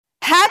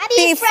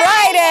Happy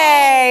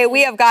Friday!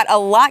 We have got a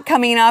lot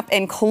coming up,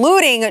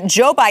 including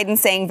Joe Biden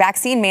saying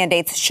vaccine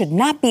mandates should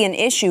not be an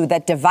issue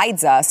that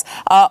divides us.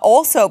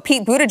 Also,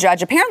 Pete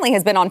Buttigieg apparently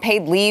has been on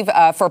paid leave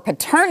for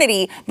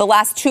paternity the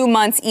last 2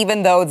 months,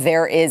 even though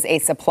there is a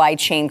supply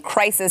chain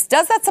crisis.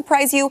 Does that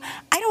surprise you?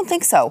 I don't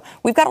think so.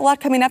 We've got a lot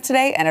coming up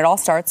today, and it all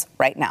starts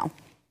right now.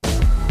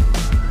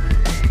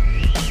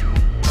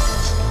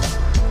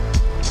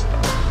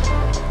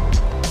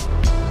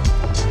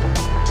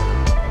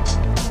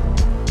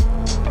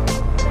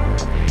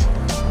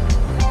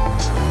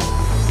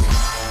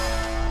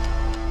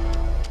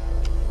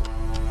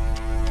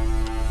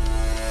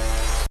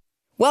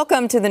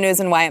 Welcome to the news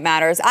and why it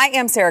matters. I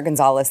am Sarah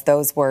Gonzalez.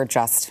 Those were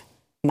just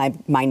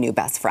my new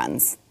best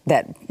friends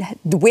that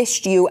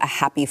wished you a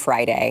happy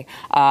Friday.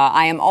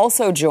 I am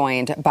also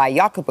joined by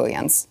Jaco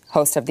Booyens,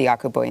 host of the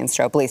Jaco Booyens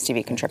Show, Blaze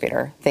TV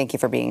contributor. Thank you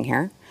for being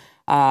here.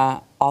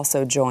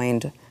 Also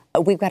joined,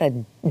 we've got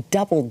a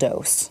double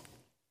dose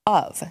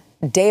of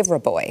Dave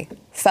Raboy,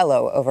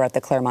 fellow over at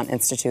the Claremont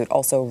Institute,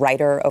 also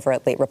writer over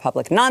at Late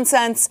Republic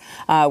Nonsense,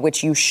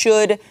 which you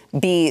should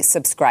be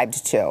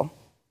subscribed to.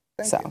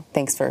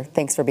 Thanks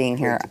for being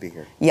here. Great to be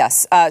here.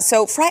 Yes.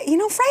 So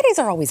Fridays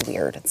are always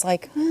weird. It's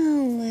like,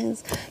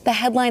 the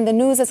headline, the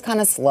news is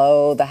kind of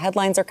slow. The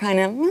headlines are kind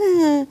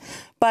of,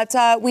 but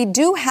we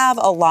do have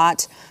a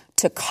lot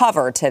to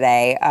cover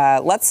today.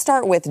 Let's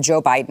start with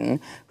Joe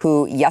Biden,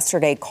 who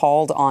yesterday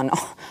called on,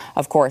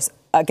 of course,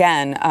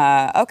 again,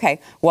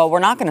 well, we're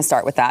not going to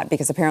start with that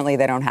because apparently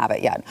they don't have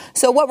it yet.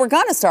 So what we're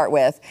going to start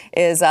with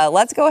is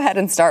let's go ahead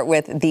and start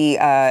with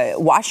the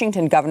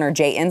Washington Governor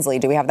Jay Inslee.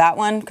 Do we have that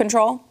one,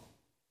 Control?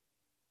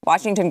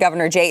 Washington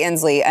Governor Jay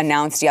Inslee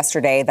announced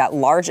yesterday that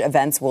large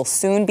events will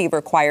soon be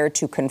required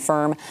to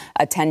confirm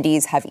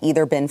attendees have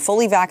either been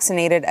fully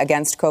vaccinated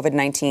against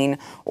COVID-19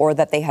 or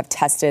that they have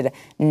tested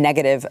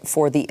negative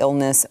for the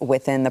illness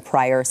within the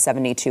prior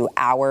 72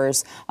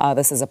 hours.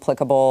 This is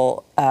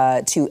applicable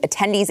to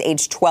attendees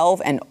aged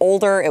 12 and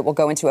older. It will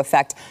go into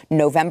effect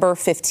November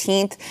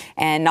 15th.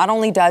 And not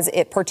only does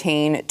it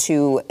pertain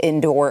to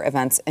indoor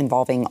events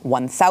involving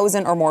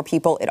 1,000 or more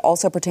people, it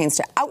also pertains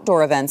to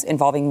outdoor events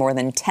involving more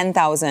than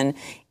 10,000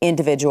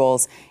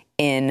 individuals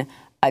in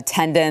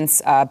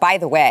attendance. By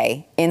the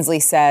way,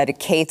 Inslee said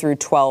K through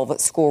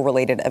 12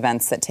 school-related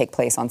events that take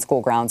place on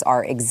school grounds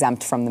are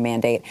exempt from the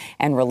mandate,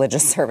 and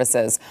religious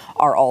services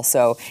are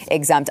also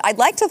exempt. I'd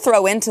like to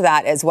throw into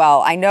that as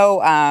well. I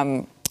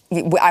know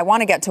I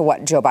want to get to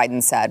what Joe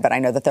Biden said, but I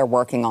know that they're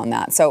working on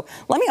that. So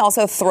let me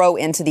also throw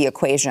into the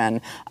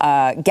equation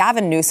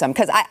Gavin Newsom,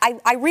 because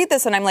I read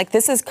this and I'm like,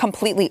 this is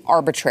completely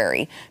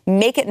arbitrary.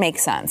 Make it make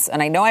sense.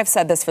 And I know I've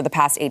said this for the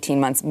past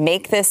 18 months.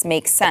 Make this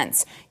make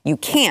sense. You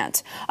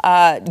can't.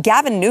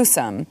 Gavin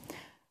Newsom,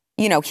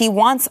 he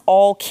wants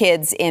all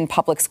kids in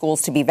public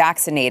schools to be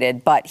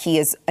vaccinated, but he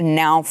is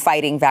now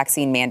fighting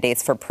vaccine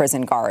mandates for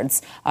prison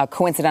guards.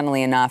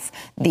 Coincidentally enough,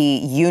 the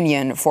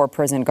union for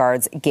prison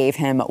guards gave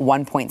him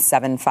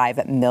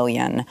 $1.75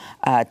 million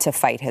to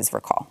fight his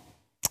recall.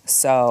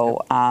 So,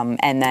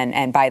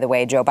 and by the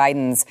way, Joe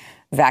Biden's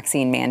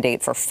vaccine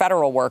mandate for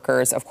federal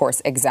workers, of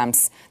course,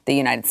 exempts the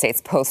United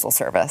States Postal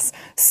Service.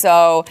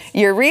 So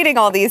you're reading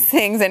all these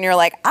things and you're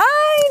like,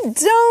 I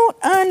don't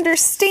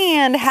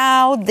understand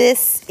how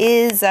this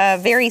is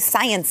very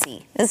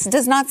science-y. This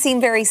does not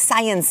seem very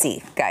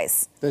science-y,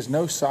 guys. There's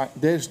no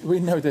science. We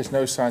know there's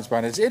no science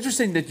behind it. It's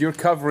interesting that you're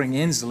covering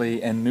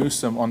Inslee and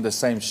Newsom on the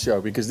same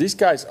show because these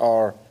guys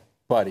are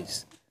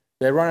buddies.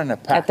 They're running a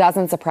pack. It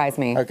doesn't surprise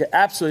me. Okay,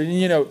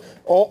 absolutely.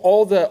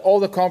 All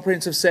the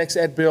comprehensive sex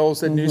ed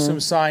bills that Newsom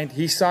signed,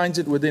 he signs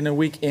it within a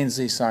week.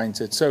 Inslee signs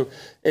it. So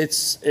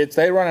it's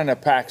they run in a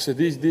pack. So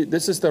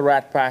this is the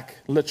Rat Pack,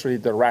 literally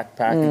the Rat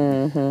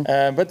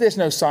Pack. But there's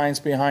no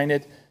science behind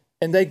it,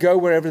 and they go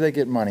wherever they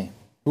get money.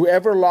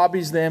 Whoever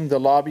lobbies them,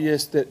 the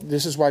lobbyists.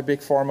 This is why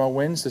Big Pharma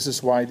wins. This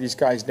is why these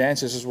guys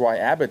dance. This is why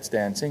Abbott's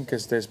dancing,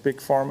 because there's Big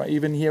Pharma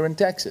even here in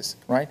Texas,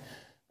 right?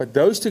 But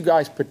those two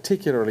guys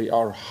particularly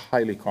are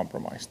highly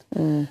compromised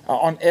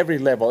on every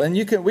level. And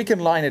we can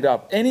line it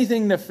up.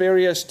 Anything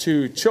nefarious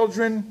to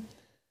children,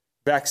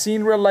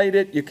 vaccine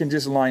related, you can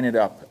just line it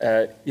up.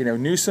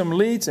 Newsom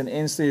leads and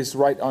Inslee is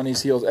right on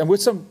his heels. And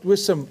with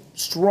some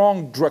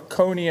strong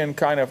draconian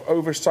kind of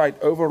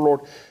oversight,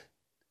 overlord,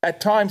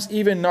 at times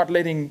even not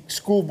letting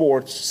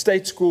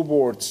state school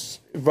boards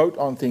vote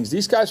on things.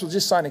 These guys will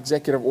just sign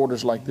executive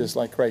orders like this,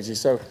 like crazy.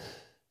 So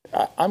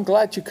I'm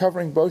glad you're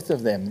covering both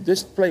of them.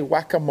 Just play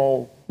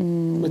whack-a-mole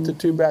with the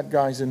two bad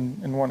guys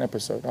in one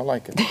episode. I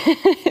like it.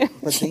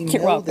 But they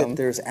know that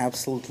there's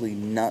absolutely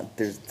not.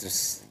 There's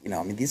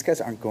these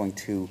guys aren't going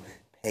to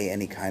pay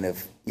any kind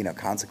of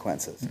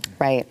consequences,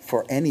 right,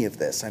 for any of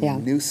this. I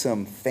mean,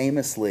 Newsom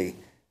famously,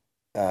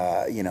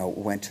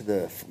 went to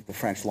the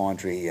French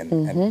Laundry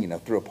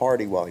and threw a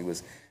party while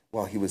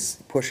he was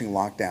pushing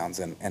lockdowns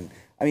and.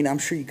 I mean, I'm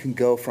sure you can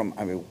go from,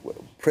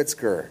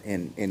 Pritzker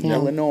in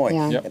Illinois,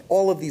 and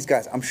all of these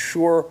guys. I'm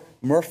sure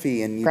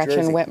Murphy in New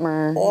Jersey. Gretchen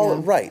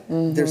Whitmer. Right.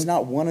 There's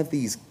not one of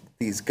these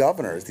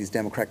governors, these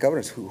Democrat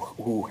governors,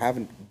 who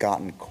haven't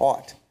gotten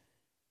caught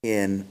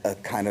in a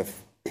kind of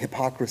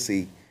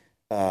hypocrisy,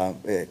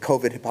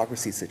 COVID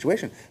hypocrisy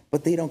situation,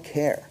 but they don't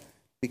care.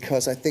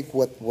 Because I think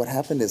what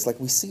happened is, like,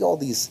 we see all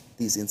these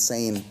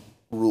insane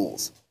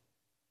rules.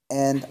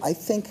 And I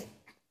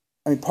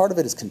mean, part of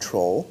it is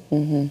control,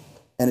 and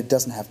it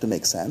doesn't have to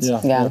make sense.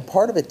 Yeah. But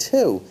part of it,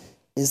 too,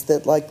 is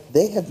that, like,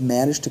 they have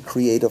managed to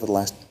create over the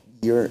last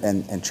year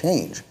and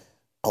change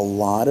a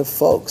lot of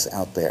folks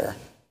out there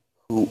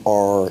who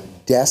are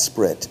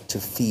desperate to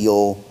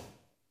feel,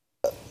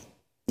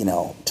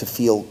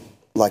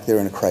 like they're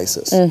in a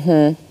crisis.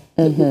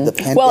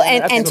 Well,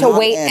 and to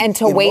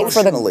wait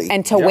for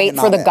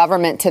the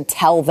government to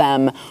tell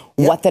them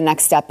what the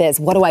next step is.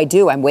 What do I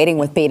do? I'm waiting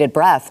with bated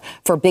breath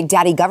for Big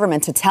Daddy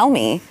government to tell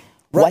me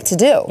what to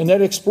do. And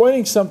they're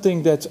exploiting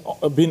something that's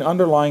been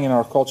underlying in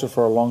our culture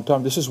for a long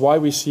time. This is why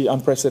we see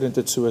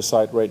unprecedented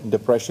suicide rate and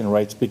depression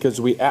rates, because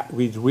we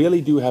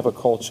really do have a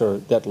culture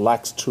that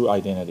lacks true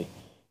identity,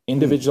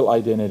 individual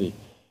identity.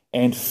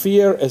 And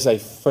fear is a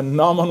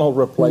phenomenal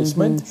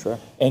replacement. Sure.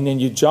 And then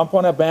you jump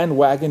on a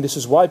bandwagon. This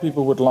is why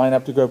people would line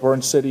up to go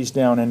burn cities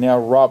down and now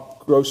rob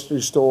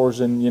grocery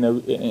stores and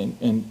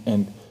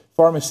and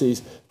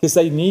pharmacies, because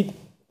they need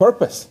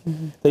purpose.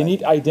 They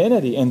need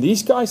identity. And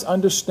these guys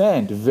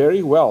understand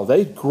very well.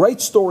 They're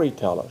great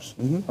storytellers,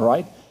 all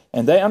right?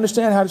 And they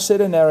understand how to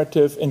set a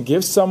narrative and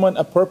give someone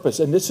a purpose.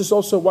 And this is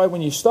also why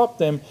when you stop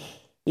them,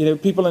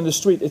 people in the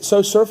street, it's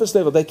so surface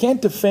level. They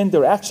can't defend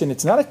their action.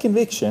 It's not a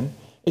conviction.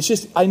 It's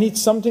just, I need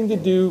something to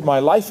do. My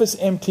life is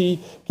empty.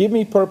 Give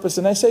me purpose.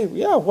 And I say,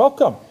 yeah,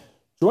 welcome.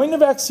 Join the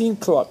vaccine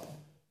club.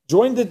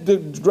 Join the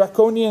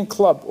draconian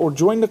club, or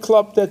join the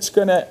club that's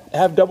going to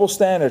have double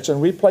standards, and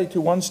we play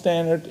to one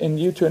standard and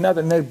you to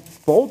another. And they're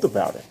bold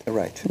about it.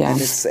 Right. Yeah.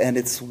 And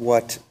it's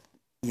what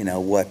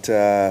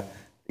the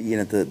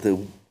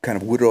kind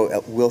of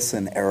Woodrow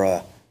Wilson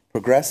era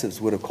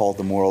progressives would have called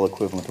the moral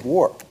equivalent of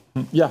war.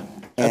 Yeah.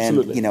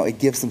 Absolutely. And, it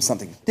gives them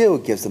something to do.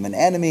 It gives them an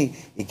enemy.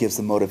 It gives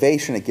them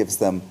motivation. It gives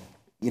them,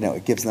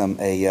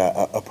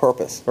 a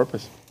purpose.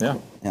 Purpose, yeah.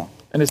 Yeah.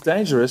 And it's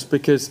dangerous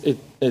because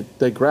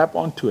they grab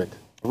onto it.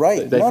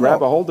 Right. They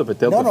grab a hold of it.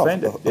 They'll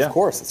defend it. Of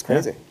course. It's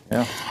crazy.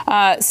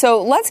 Yeah.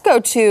 So let's go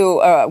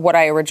to what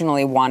I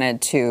originally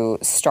wanted to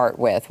start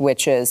with,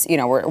 which is,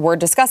 we're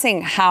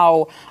discussing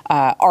how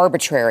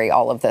arbitrary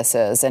all of this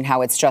is and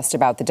how it's just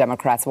about the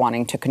Democrats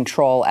wanting to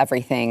control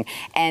everything.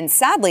 And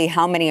sadly,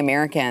 how many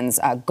Americans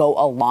go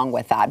along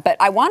with that. But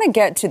I want to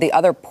get to the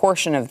other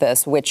portion of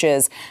this, which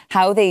is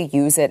how they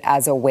use it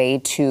as a way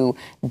to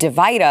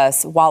divide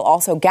us while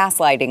also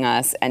gaslighting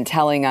us and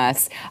telling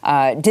us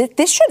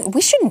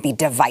we shouldn't be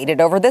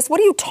divided over this. What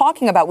are you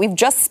talking about? We've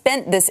just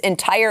spent this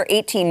entire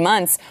 18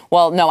 months.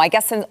 Well, no, I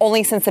guess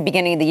only since the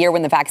beginning of the year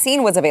when the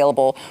vaccine was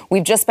available.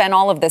 We've just spent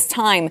all of this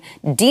time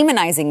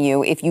demonizing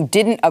you if you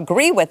didn't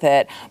agree with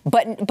it.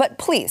 But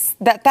please,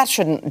 that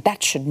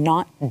should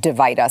not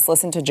divide us.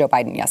 Listen to Joe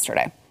Biden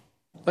yesterday.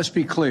 Let's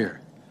be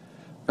clear.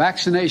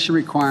 Vaccination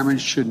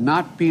requirements should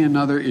not be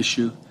another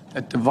issue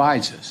that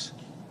divides us.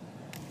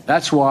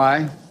 That's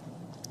why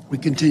we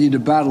continue to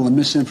battle the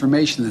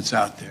misinformation that's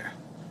out there.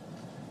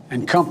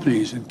 And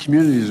companies and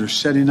communities are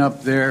stepping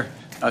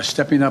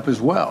up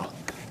as well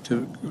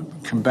to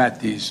combat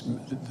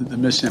the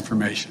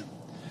misinformation.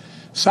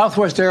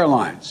 Southwest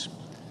Airlines,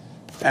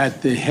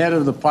 at the head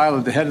of the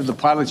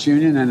pilots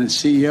union and its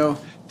CEO,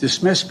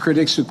 dismissed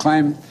critics who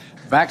claim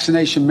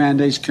vaccination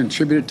mandates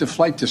contributed to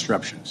flight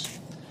disruptions.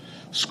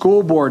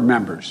 School board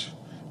members,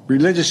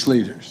 religious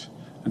leaders,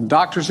 and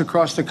doctors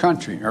across the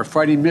country are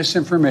fighting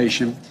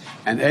misinformation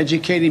and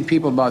educating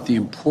people about the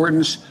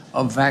importance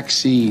of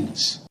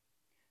vaccines.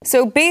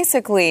 So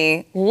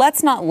basically,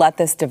 let's not let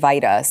this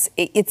divide us.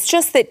 It's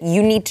just that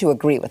you need to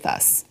agree with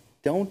us.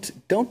 Don't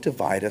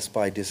divide us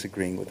by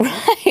disagreeing with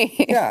us. Right.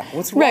 Yeah,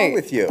 what's wrong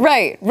with you?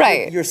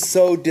 Right. You're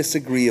so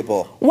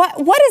disagreeable.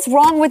 What is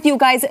wrong with you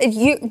guys?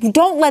 You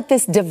don't let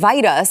this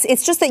divide us.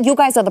 It's just that you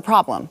guys are the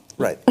problem.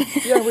 Right.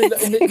 Yeah,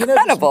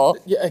 incredible.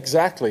 Yeah,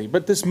 exactly.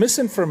 But this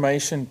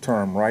misinformation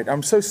term, right?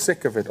 I'm so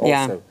sick of it also.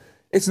 Yeah.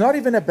 It's not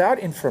even about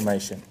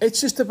information. It's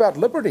just about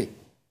liberty.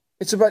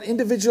 It's about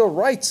individual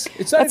rights.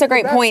 That's a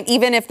great point.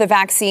 Even if the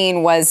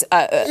vaccine was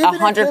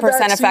 100%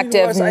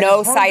 effective,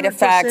 no side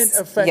effects.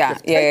 Yeah.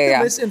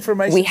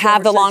 We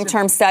have the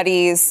long-term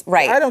studies.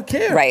 Right. I don't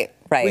care. Right.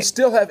 We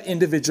still have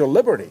individual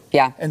liberty.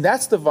 Yeah. And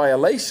that's the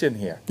violation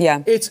here.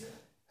 Yeah. It's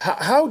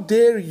how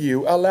dare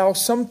you allow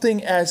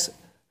something as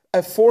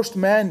a forced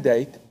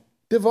mandate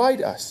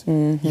divide us?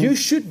 Mm-hmm. You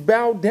should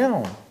bow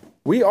down.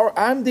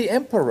 I'm the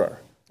emperor,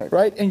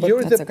 right? And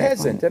you're the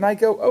peasant. And I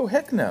go, oh,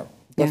 heck no.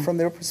 But from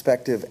their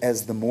perspective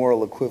as the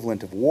moral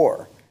equivalent of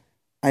war,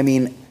 I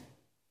mean,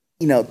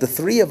 the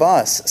three of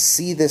us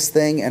see this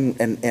thing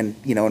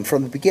and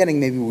from the beginning,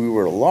 maybe we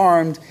were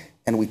alarmed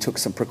and we took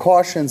some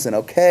precautions and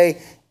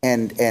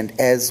and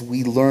as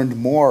we learned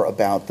more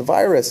about the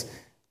virus,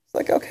 it's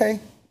like, okay,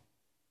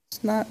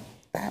 it's not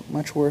that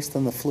much worse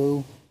than the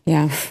flu.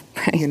 Yeah.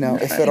 You know,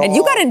 if at all. And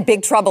you got in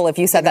big trouble if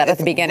you said that at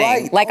the beginning.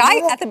 Right. Like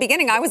at the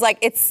beginning, I was like,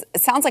 it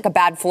sounds like a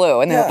bad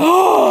flu. And they're like,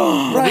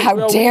 oh, Right.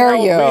 how dare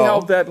you? We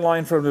held that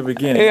line from the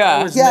beginning. Yeah.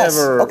 I was Yes.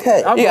 never.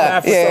 Okay. I'm Yeah. an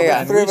African Yeah.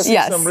 man. Three of We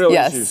us- see some real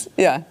issues.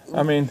 Yeah.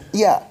 I mean,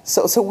 Yeah,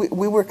 so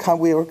we were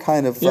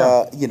kind of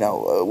Yeah.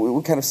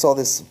 we kind of saw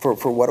this for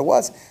what it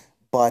was,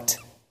 but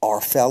our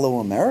fellow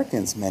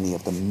Americans, many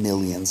of them,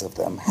 millions of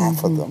them,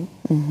 half of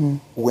them,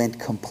 went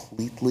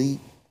completely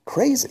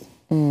crazy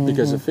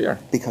because of fear.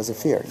 because of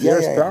fear. Fear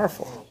is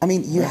powerful. I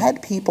mean, you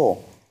had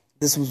people.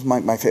 This was my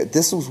favorite.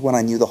 This was when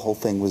I knew the whole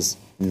thing was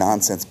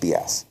nonsense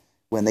BS.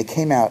 When they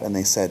came out and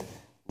they said,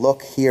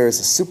 "Look, here is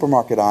a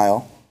supermarket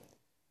aisle,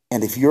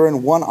 and if you're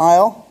in one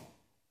aisle,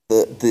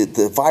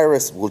 the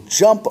virus will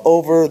jump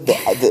over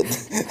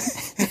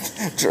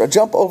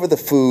jump over the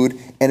food,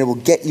 and it will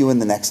get you in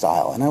the next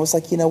aisle." And I was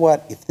like, you know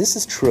what? If this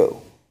is true,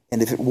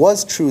 and if it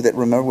was true that,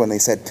 remember when they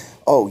said,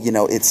 "Oh, you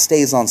know, it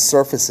stays on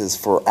surfaces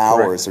for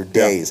hours or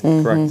days,"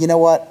 Correct. you know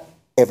what?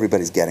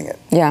 Everybody's getting it.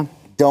 Yeah.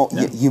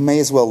 You may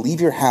as well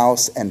leave your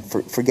house and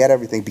forget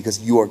everything because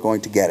you are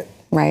going to get it.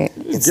 Right.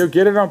 Go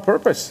get it on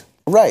purpose.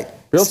 Right.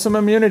 Build some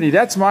immunity.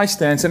 That's my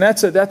stance, and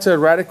that's a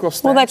radical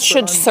stance. Well, that but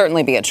should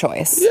certainly be a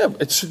choice. Yeah,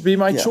 it should be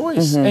my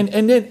choice.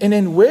 And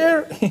then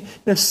where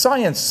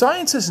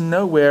science is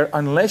nowhere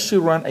unless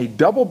you run a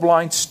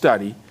double-blind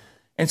study.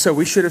 And so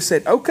we should have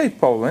said, okay,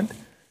 Poland,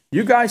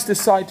 you guys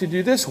decide to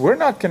do this. We're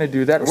not going to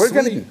do that.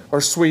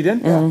 Or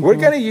Sweden. We're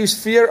going to use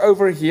fear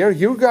over here.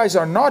 You guys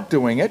are not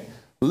doing it.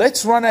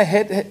 Let's run a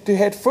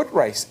head-to-head foot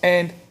race.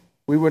 And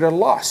we would have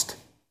lost.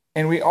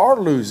 And we are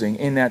losing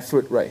in that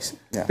foot race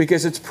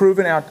because it's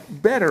proven out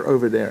better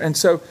over there. And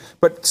so,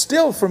 but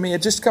still, for me,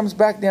 it just comes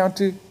back down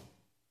to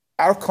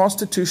our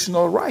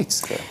constitutional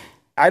rights.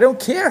 I don't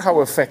care how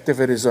effective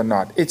it is or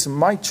not. It's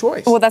my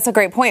choice. Well, that's a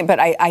great point, but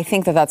I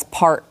think that that's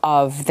part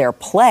of their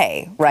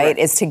play, right?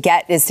 Is to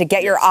get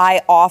your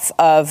eye off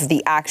of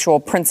the actual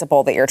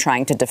principle that you're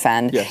trying to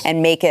defend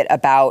and make it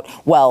about,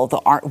 well,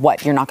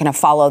 you're not going to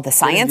follow the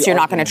science, you're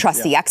not going to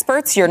trust the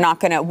experts, you're not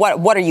going to,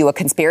 what are you, a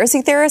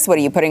conspiracy theorist? What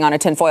are you putting on a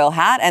tinfoil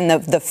hat? And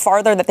the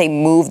farther that they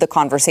move the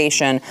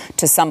conversation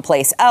to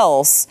someplace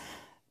else,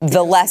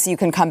 the less you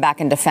can come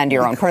back and defend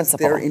your own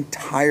principle. Their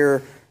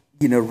entire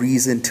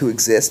reason to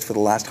exist for the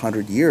last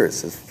 100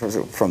 years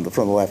from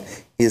the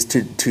left is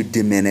to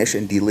diminish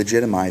and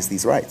delegitimize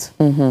these rights.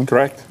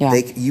 Correct. Yeah.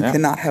 You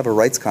cannot have a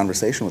rights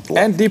conversation with the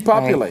left. And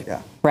depopulate.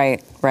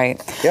 Right.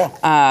 Yeah.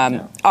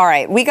 All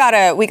right, we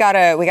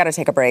gotta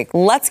take a break.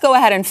 Let's go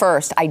ahead and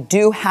first, I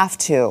do have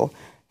to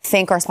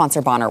thank our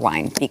sponsor, Bonner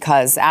Wine,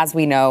 because as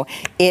we know,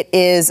 it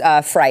is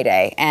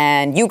Friday.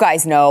 And you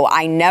guys know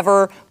I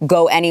never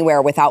go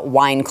anywhere without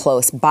wine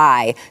close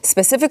by,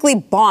 specifically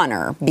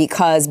Bonner,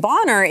 because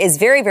Bonner is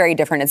very, very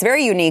different. It's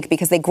very unique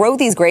because they grow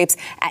these grapes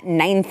at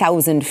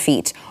 9,000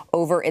 feet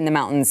over in the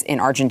mountains in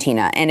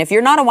Argentina. And if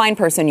you're not a wine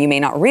person, you may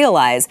not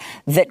realize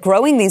that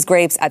growing these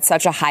grapes at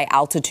such a high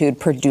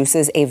altitude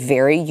produces a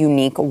very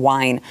unique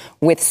wine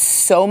with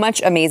so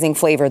much amazing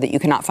flavor that you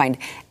cannot find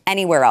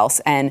anywhere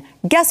else. And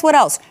guess what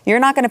else? You're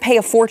not going to pay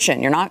a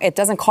fortune. It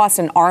doesn't cost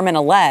an arm and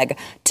a leg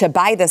to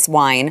buy this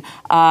wine,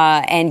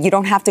 and you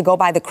don't have to go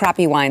buy the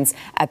crappy wines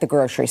at the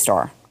grocery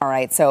store. All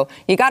right, so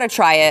you got to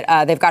try it.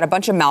 They've got a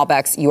bunch of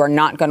Malbecs you are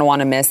not going to want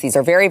to miss. These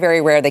are very,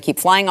 very rare. They keep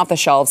flying off the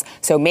shelves,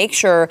 so make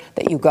sure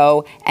that you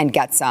go and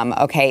get some,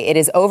 okay? It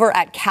is over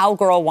at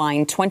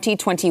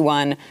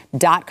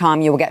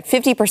cowgirlwine2021.com. You will get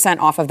 50%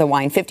 off of the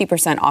wine,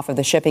 50% off of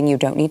the shipping. You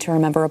don't need to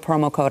remember a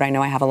promo code. I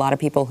know I have a lot of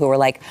people who are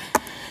like,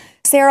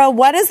 Sarah,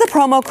 what is the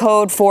promo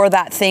code for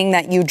that thing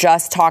that you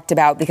just talked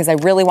about? Because I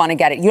really want to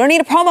get it. You don't need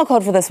a promo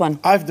code for this one.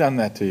 I've done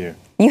that to you.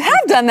 You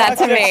have done that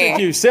to Texted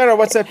me. you. Sarah,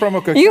 what's that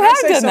promo code? You Can I have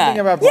say done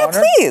something that. about Yeah,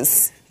 Bonner?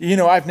 please.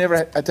 I've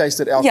never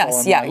tasted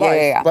alcohol in my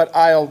life, but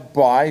I'll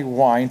buy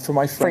wine for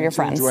my friends. For your to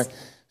friends. enjoy.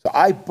 So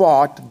I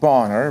bought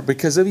Bonner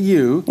because of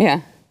you.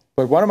 Yeah.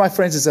 But one of my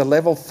friends is a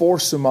level 4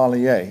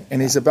 sommelier,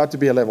 and he's about to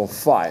be a level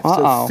 5.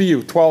 So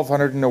few,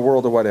 1,200 in the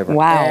world or whatever.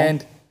 Wow.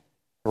 And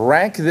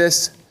rank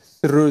this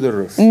through the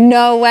roof.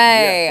 No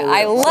way. Yeah,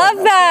 I love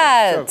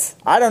that. So,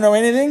 I don't know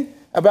anything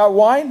about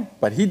wine,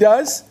 but he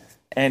does,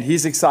 and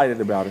he's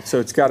excited about it. So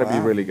it's got to be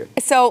really good.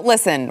 So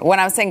listen, when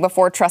I was saying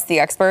before, trust the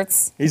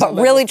experts, He's a but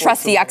level really 4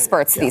 trust the sommelier.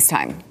 experts this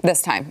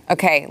time.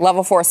 Okay,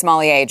 level 4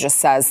 sommelier just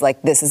says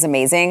like, this is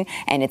amazing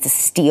and it's a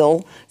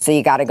steal. So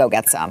you got to go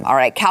get some. All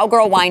right,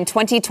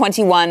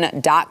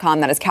 cowgirlwine2021.com.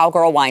 That is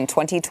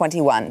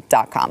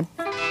cowgirlwine2021.com.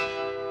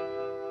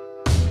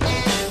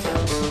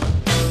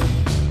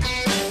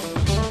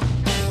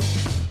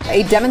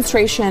 A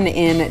demonstration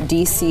in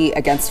D.C.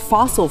 against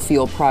fossil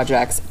fuel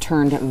projects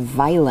turned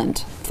violent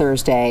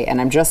Thursday, and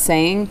I'm just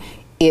saying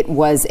it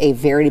was a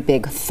very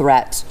big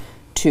threat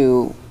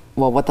to,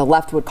 well, what the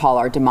left would call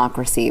our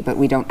democracy, but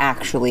we don't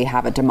actually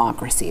have a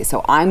democracy.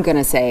 So I'm going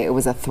to say it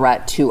was a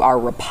threat to our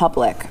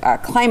republic.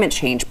 Climate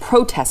change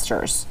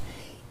protesters,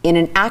 in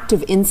an act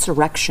of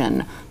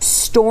insurrection,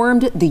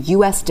 stormed the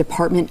U.S.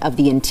 Department of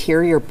the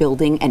Interior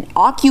building and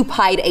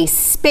occupied a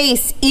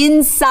space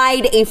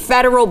inside a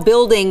federal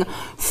building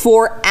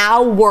for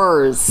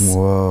hours.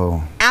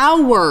 Whoa.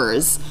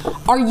 Hours.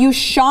 Are you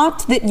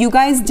shocked that you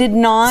guys did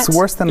not It's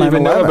worse than 9/11.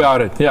 Even know about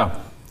it, yeah.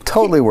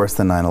 Totally worse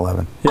than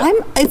 9/11.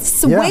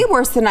 It's way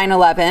worse than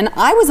 9/11.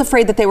 I was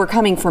afraid that they were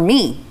coming for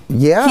me.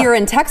 Yeah. Here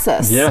in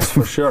Texas. Yes,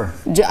 for sure.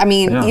 I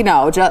mean,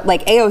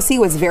 like AOC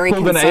was very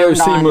Pulled an concerned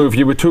AOC move.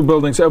 You were 2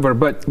 buildings over,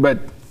 but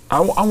I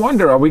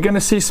wonder, are we going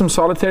to see some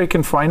solitary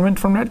confinement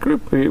from that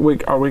group?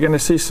 Are we going to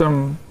see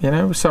some,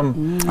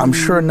 some? I'm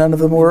sure none of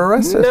them were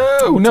arrested.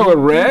 No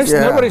arrest.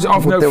 Yeah. Nobody's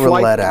off no They were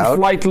let out.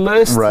 flight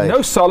list. Right.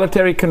 No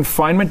solitary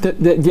confinement.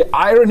 The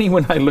irony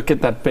when I look at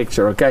that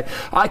picture, okay,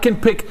 I can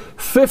pick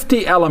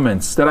 50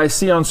 elements that I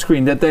see on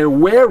screen that they're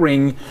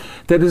wearing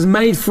that is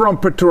made from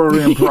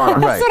petroleum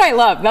products. That's what I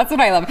love. That's what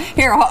I love.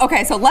 Here,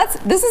 okay, so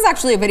this is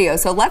actually a video.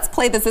 So let's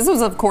play this. This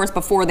was, of course,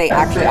 before they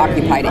actually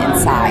occupied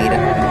inside.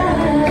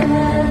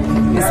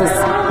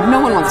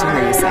 No one wants to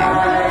hear you sing.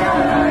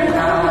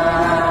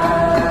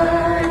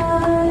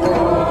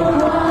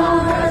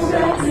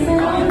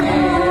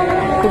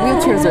 The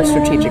wheelchairs are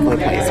strategically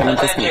placed. I'm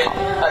just going to call.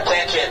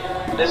 Attention.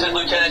 This is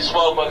Lieutenant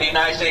Swope of the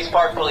United States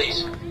Park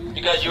Police.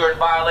 Because you are in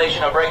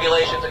violation of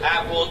regulations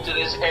applicable to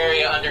this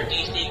area under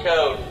DC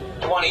Code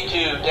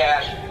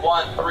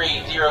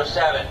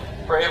 22-1307,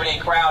 prohibiting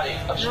crowding,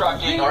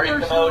 obstructing, or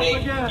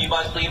incommoding, you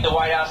must leave the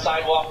White House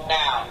sidewalk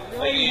now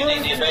by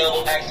using the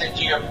available exit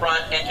to your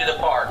front into the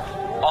park.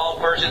 All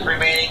persons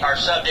remaining are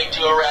subject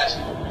to arrest.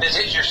 This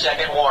is your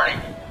second warning.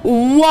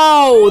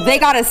 Whoa, they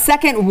got a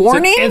second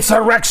warning?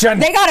 Insurrection.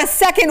 They got a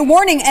second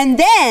warning. And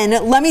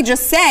then, let me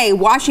just say,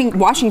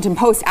 Washington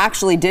Post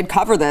actually did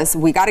cover this.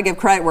 We got to give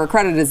credit where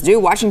credit is due.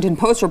 Washington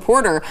Post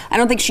reporter, I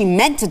don't think she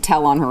meant to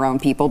tell on her own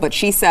people, but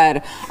she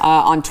said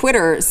on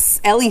Twitter,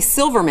 Ellie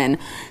Silverman,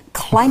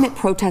 climate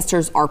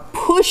protesters are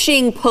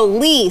pushing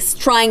police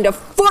trying to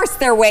force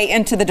their way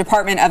into the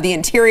Department of the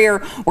Interior,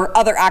 where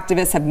other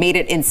activists have made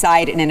it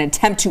inside in an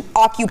attempt to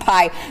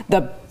occupy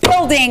the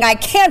building. I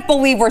can't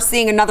believe we're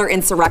seeing another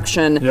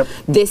insurrection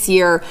this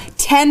year.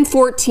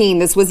 10/14,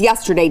 this was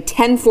yesterday,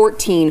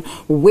 10/14.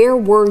 Where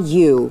were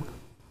you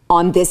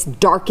on this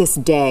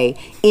darkest day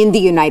in the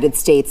United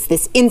States,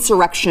 this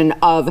insurrection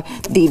of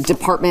the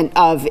Department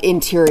of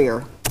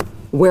Interior?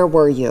 Where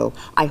were you?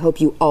 I hope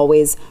you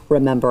always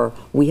remember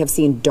we have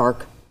seen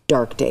dark,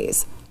 dark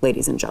days,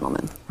 ladies and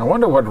gentlemen. I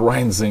wonder what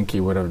Ryan Zinke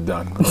would have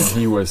done when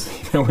he was,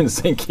 when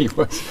Zinke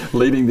was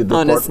leading the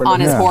Department on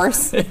his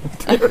horse,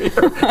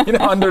 Interior,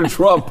 under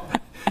Trump.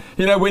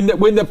 When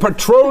the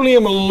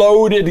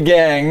petroleum-loaded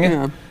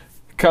gang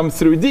come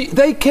through,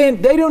 they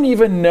don't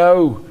even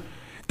know.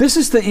 This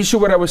is the issue.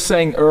 What I was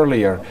saying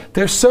earlier.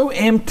 They're so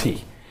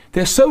empty.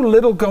 There's so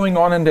little going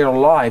on in their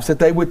lives that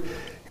they would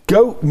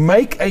go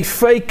make a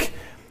fake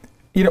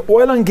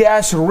oil and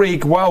gas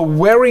rig while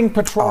wearing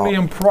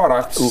petroleum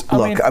products.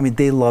 Look,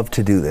 they love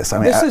to do this. I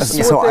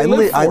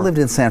lived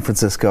in San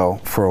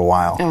Francisco for a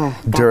while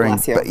during,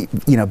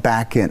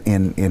 back in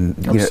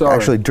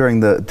actually during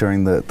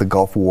the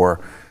Gulf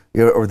War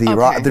or the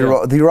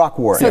Iraq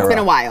War so era. It's been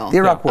a while. The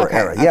Iraq War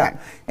era, yeah.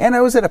 And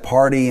I was at a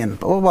party and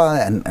blah, blah, blah,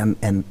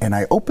 and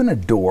I open a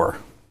door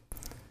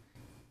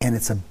and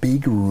it's a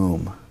big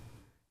room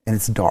and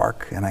it's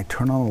dark and I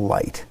turn on a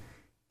light.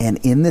 And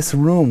in this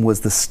room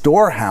was the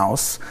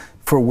storehouse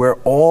for where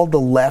all the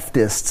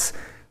leftists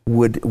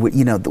would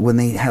when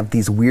they have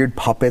these weird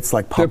puppets,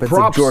 like puppets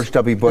of George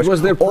W. Bush,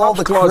 all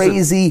the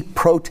crazy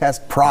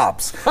protest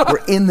props were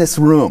in this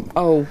room.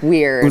 Oh,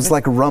 weird. It was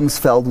like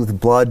Rumsfeld with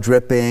blood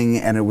dripping,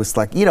 and it was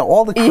like,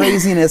 all the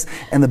craziness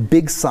and the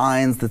big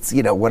signs that's,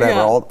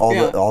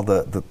 all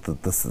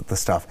the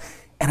stuff.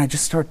 And I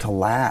just start to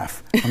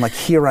laugh. I'm like,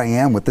 here I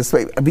am with this,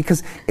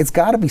 because it's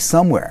got to be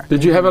somewhere.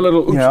 Did you have a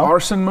little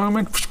arson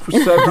moment?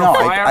 No,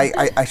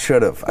 I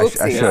should have. I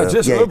should have.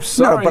 Oops,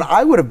 sorry. No, but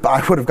I would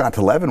have gone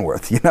to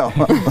Leavenworth.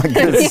 Like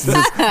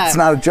it's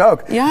not a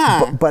joke.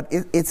 Yeah. But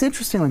it's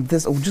interesting. Like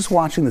this, just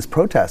watching this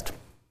protest,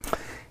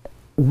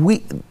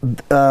 we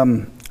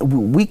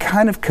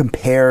kind of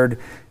compared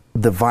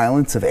the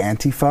violence of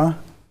Antifa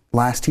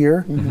last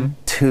year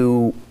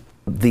to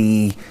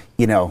the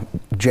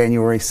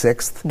January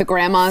 6th. The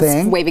grandmas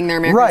thing. waving their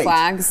American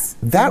flags.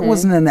 That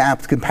wasn't an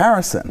apt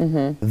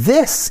comparison.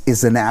 This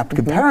is an apt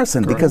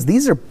comparison because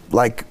these are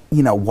like,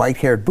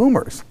 white-haired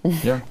boomers.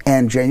 Yeah.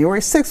 And January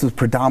 6th was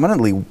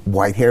predominantly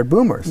white-haired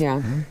boomers.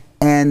 Yeah.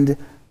 And,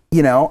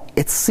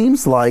 it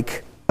seems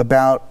like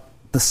about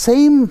the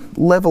same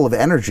level of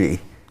energy,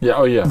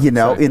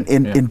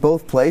 in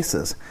both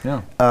places.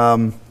 Yeah.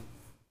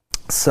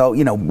 So,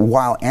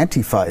 while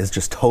Antifa is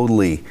just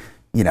totally...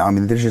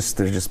 they're just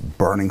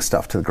burning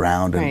stuff to the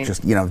ground and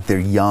just, they're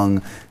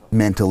young,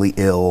 mentally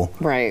ill.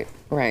 Right.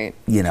 Right.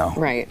 you know.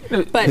 Right.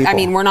 But I people.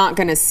 mean, we're not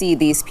going to see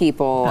these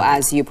people,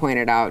 as you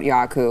pointed out,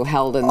 Yaku,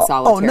 held in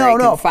solitary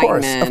no,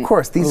 confinement. of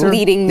course. These are,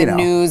 leading the you know.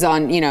 news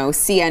on,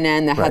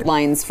 CNN, the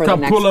headlines for the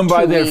next 2 pull them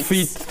by their weeks.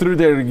 feet through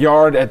their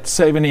yard at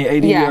 70,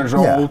 80 years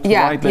old.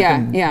 Yeah, right? They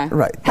can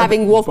Right.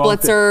 Having Wolf bump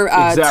it. Blitzer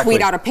Exactly.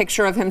 tweet out a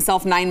picture of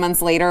himself 9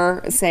 months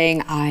later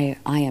saying, I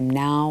am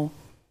now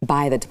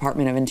by the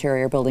Department of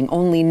Interior building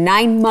only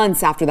 9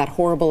 months after that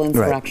horrible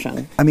insurrection.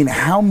 Right. I mean,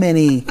 how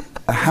many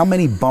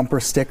bumper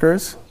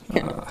stickers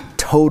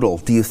total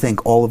do you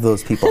think all of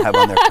those people have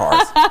on their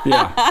cars?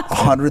 Yeah.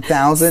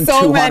 100,000,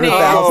 So many.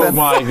 200,000? Oh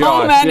my So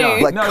God. many.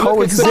 Yeah. Like No, look,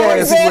 coexist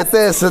with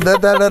this and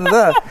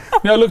da.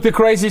 No, look, the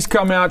crazies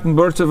come out in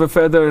birds of a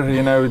feather.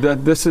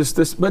 That this is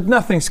this, but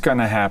nothing's going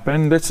to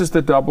happen. This is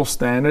the double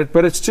standard.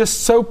 But it's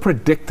just so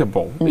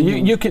predictable.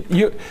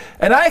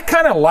 And I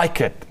kind of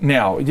like it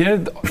now.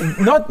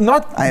 Not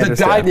I the understand.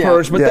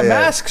 diapers, but the Yeah.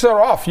 masks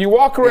are off. You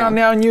walk around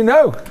now and you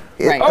know.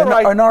 Right. All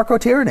right. A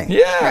narco-tyranny.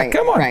 Yeah, Right,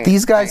 come on. right.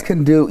 These guys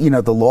can do,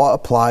 the law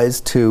applies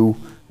to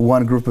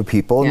one group of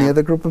people, and Yeah. the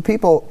other group of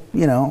people,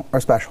 are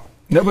special.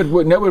 No, but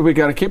we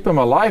got to keep them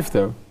alive,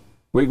 though.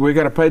 We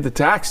got to pay the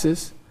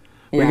taxes.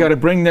 We Yeah. got to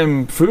bring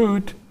them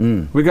food.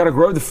 We got to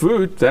grow the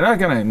food. They're not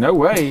going to, no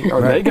way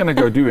are they going to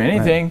go do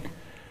anything.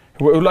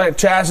 We're like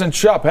Chaz and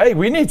Shop. Hey,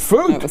 we need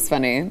food. That was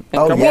funny.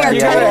 Oh, Come yeah, on,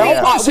 you gotta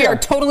help us We here. are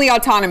totally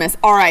autonomous.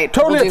 All right.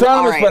 Totally we'll do-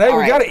 autonomous, all right, but hey, all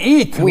we right. got to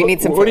eat. We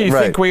need some What do food. you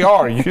Right. think we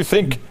are? You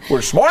think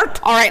we're smart?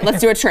 All right,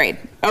 let's do a trade.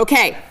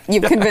 Okay,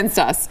 you've convinced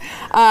us.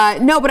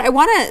 No, but I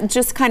want to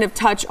just kind of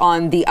touch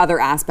on the other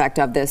aspect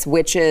of this,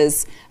 which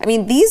is,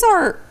 these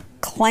are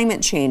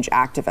climate change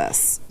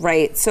activists,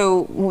 right?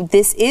 So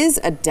this is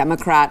a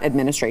Democrat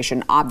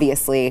administration.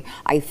 Obviously,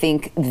 I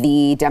think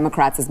the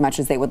Democrats, as much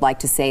as they would like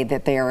to say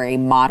that they are a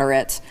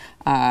moderate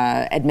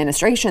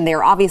administration, they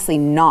are obviously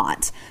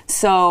not.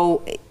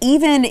 So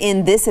even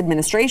in this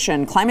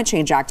administration, climate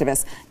change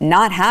activists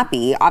not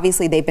happy.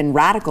 Obviously, they've been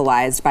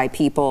radicalized by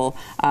people,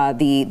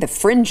 the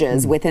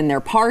fringes within their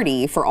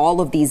party for all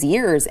of these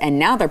years, and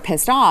now they're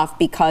pissed off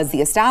because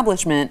the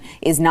establishment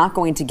is not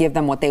going to give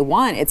them what they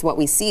want. It's what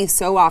we see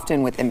so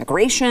often with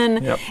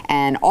immigration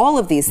and all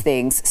of these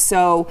things.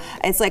 So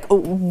it's like,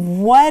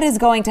 what is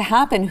going to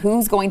happen?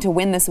 Who's going to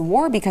win this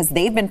war? Because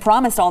they've been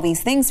promised all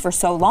these things for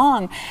so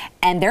long,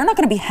 and they're not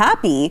going to be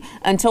happy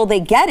until they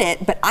get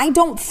it. But I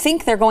don't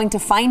think they're going to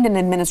find an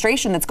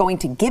administration that's going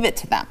to give it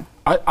to them.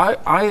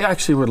 I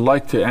actually would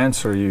like to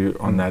answer you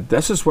on that.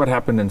 This is what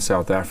happened in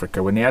South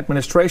Africa. When the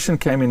administration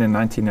came in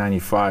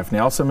 1995,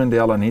 Nelson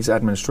Mandela and his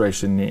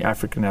administration, the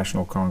African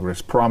National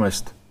Congress,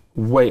 promised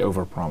way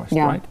over-promised,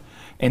 right?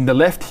 And the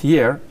left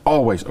here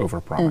always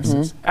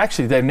over-promises.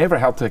 Actually, they've never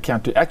held to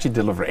account to actually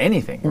deliver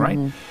anything, right?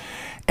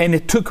 And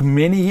it took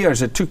many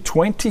years. It took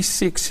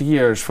 26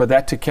 years for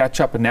that to catch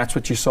up. And that's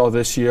what you saw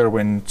this year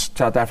when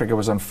South Africa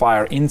was on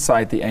fire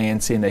inside the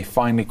ANC and they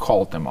finally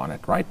called them on it,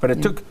 right? But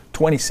it took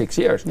 26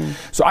 years.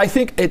 So I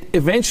think it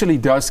eventually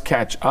does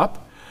catch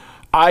up.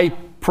 I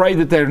pray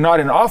that they're not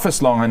in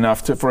office long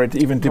enough for it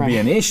even to be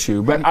an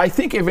issue. But I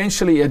think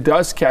eventually it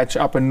does catch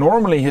up. And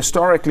normally,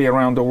 historically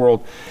around the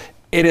world,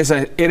 it is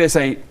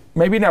a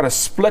maybe not a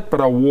split,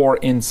 but a war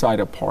inside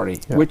a party,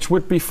 which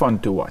would be fun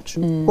to watch.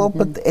 Well,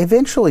 but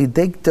eventually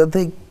they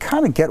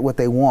kind of get what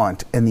they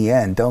want in the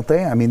end, don't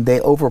they? They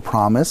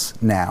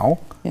overpromise now,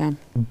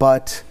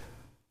 but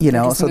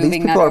Just so these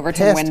moving people that are over to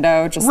pissed.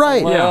 window just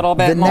right. a little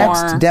bit the more.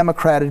 next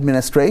Democrat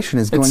administration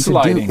is going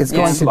sliding.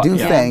 to do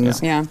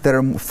things Yeah. that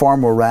are far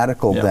more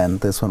radical than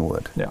this one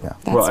would. Yeah.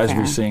 That's Well, as fair.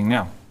 we're seeing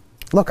now.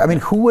 Look,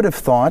 who would have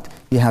thought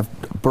you have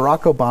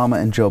Barack Obama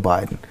and Joe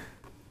Biden,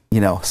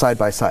 side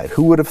by side?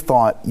 Who would have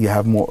thought you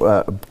have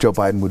more? Joe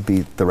Biden would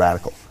be the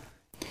radical.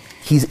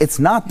 It's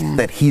not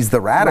that he's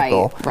the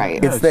radical.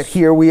 Right. It's that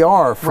here we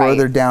are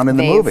further down in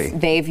the movie.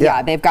 They've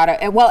got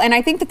to. Well, and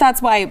I think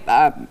that's why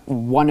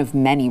one of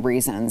many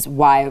reasons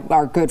why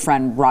our good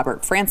friend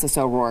Robert Francis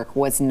O'Rourke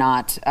was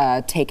not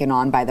taken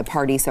on by the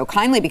party so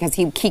kindly, because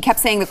he kept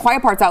saying the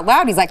quiet parts out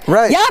loud. He's like,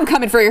 yeah, I'm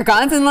coming for your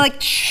guns. And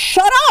like,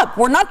 shut up.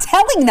 We're not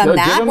telling them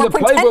that. We're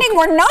pretending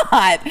we're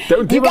not.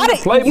 Don't give them the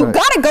playbook. You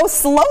got to go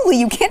slowly.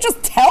 You can't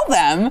just tell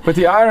them. But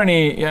the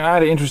irony, I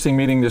had an interesting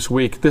meeting this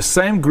week. The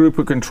same group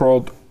who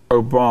controlled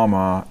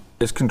Obama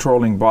is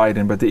controlling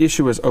Biden, but the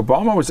issue is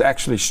Obama was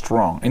actually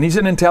strong, and he's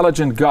an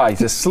intelligent guy.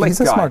 He's a slick He's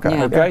a guy. smart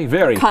guy. Okay,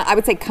 very. I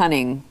would say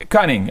cunning.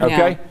 Cunning.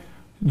 Okay. Yeah.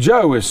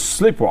 Joe is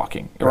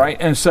sleepwalking, right?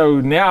 And so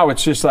now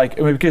it's just like,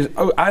 because,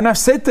 and I've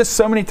said this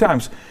so many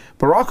times,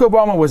 Barack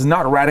Obama was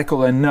not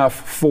radical enough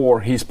for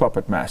his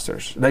puppet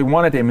masters. They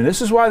wanted him, and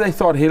this is why they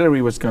thought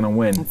Hillary was going to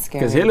win,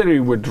 because Hillary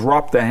would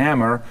drop the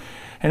hammer,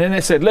 and then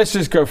they said, let's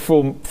just go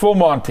full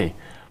Monty.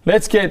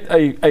 Let's get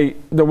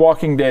The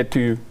Walking Dead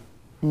to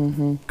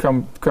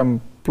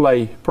come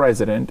play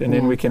president, and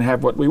then we can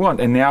have what we want.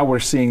 And now we're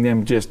seeing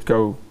them just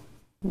go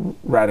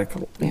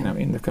radical,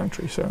 in the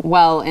country. So,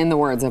 well, in the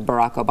words of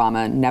Barack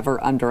Obama,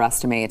 never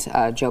underestimate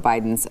Joe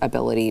Biden's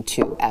ability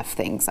to F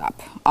things up.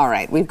 All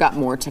right, we've got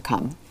more to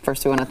come.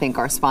 First, we want to thank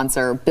our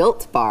sponsor,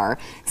 Built Bar.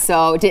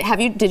 So,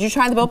 did you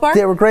try the Built Bar?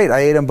 They were great.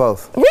 I ate them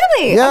both.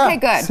 Really? Yeah. Okay,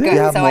 good. See, Good. you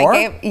have so more?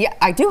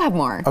 I do have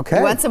more. Okay.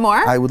 You want some more?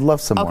 I would love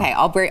some more. Okay,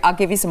 I'll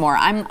give you some more.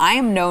 I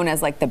am known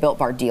as like the Built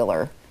Bar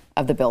dealer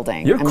of the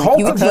building. You're I'm like,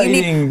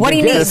 cultivating what do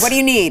you need? the What do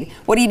you need?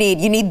 What do you need?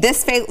 You need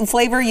this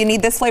flavor? You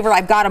need this flavor?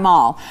 I've got them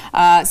all.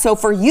 So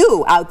for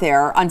you out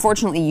there,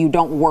 unfortunately, you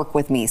don't work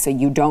with me, so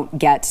you don't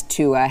get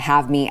to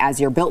have me as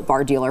your Built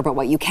Bar dealer. But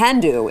what you can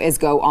do is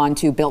go on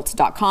to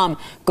Built.com,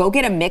 go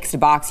get a mixed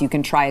box. You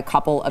can try a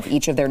couple of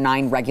each of their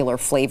 9 regular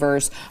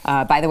flavors.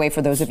 By the way,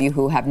 for those of you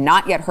who have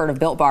not yet heard of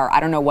Built Bar, I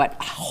don't know what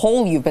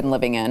hole you've been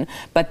living in,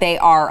 but they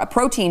are a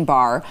protein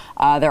bar.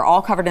 They're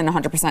all covered in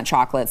 100%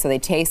 chocolate, so they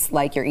taste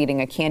like you're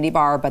eating a candy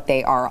bar, but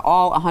they are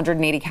all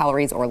 180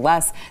 calories or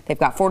less. They've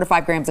got 4 to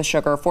 5 grams of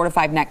sugar, 4 to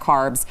 5 net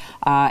carbs,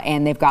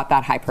 and they've got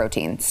that high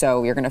protein.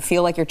 So you're going to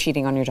feel like you're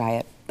cheating on your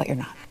diet, but you're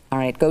not. All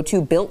right, go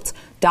to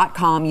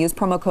Built.com, use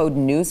promo code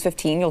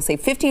NEWS15. You'll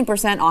save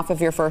 15% off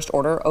of your first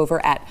order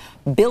over at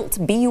Built,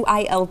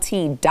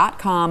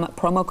 BUILT.com,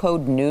 promo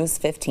code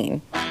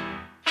NEWS15.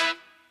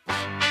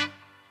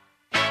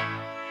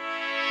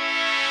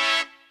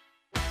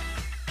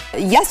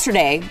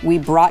 Yesterday, we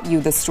brought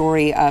you the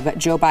story of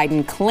Joe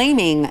Biden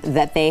claiming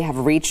that they have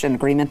reached an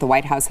agreement. The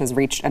White House has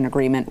reached an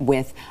agreement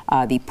with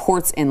the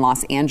ports in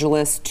Los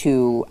Angeles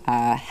to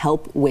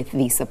help with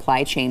the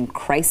supply chain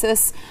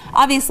crisis.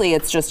 Obviously,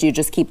 it's just you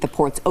just keep the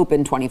ports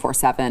open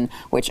 24/7,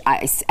 which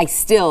I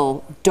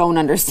still don't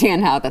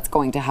understand how that's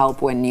going to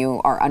help when you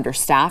are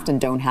understaffed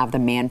and don't have the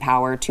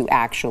manpower to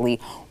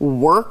actually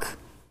work.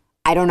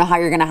 I don't know how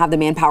you're going to have the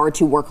manpower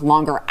to work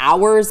longer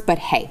hours, but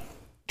hey.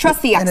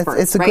 Trust the experts, and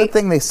it's a right? good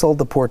thing they sold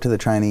the port to the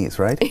Chinese,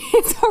 right?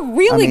 It's a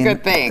really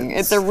good thing.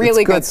 It's a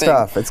really good thing.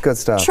 It's good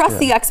stuff. Trust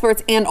the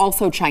experts and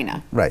also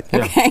China. Right.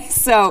 Okay.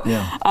 So,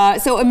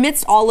 so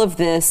amidst all of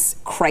this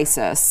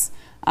crisis,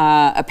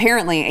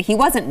 apparently he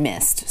wasn't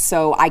missed.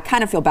 So I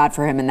kind of feel bad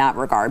for him in that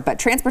regard. But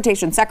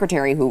Transportation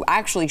Secretary, who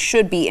actually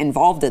should be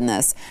involved in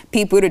this,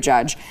 Pete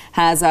Buttigieg,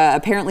 has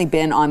apparently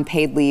been on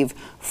paid leave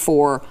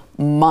for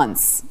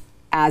months,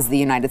 as the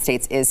United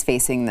States is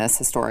facing this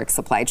historic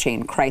supply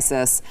chain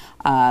crisis,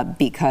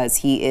 because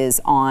he is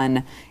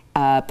on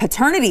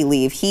paternity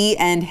leave. He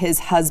and his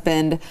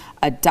husband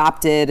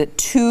adopted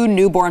 2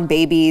 newborn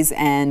babies,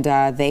 and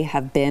they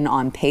have been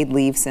on paid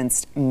leave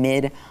since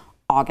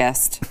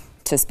mid-August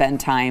to spend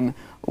time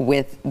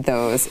with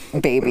those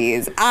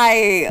babies.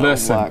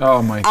 Listen,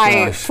 oh my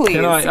gosh. Please,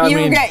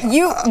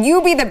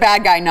 you be the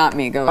bad guy, not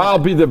me. Go ahead. I'll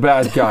be the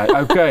bad guy,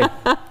 okay?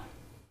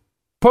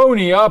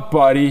 Pony up,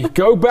 buddy.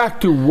 Go back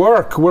to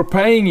work. We're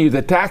paying you.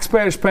 The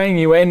taxpayer's paying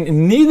you.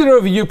 And neither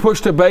of you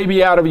pushed a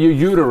baby out of your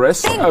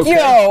uterus. Thank you.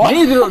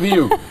 Neither of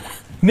you.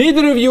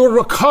 Neither of you are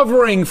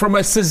recovering from a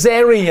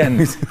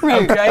cesarean,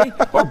 okay?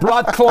 Or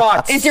blood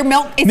clots. Is your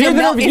milk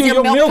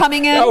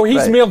coming in? Oh,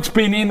 his milk's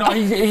been in.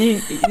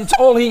 It's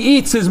all he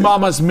eats is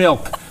mama's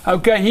milk.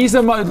 Okay, he's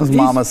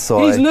mama's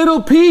soy. He's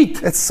little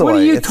Pete. It's soy. What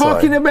are you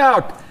talking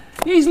about?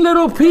 He's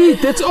little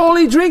Pete. That's all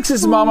he drinks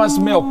is mama's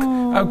milk.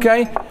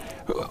 Okay?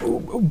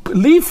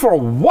 Leave for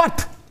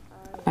what?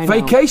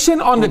 Vacation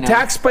on the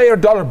taxpayer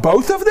dollar,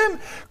 both of them?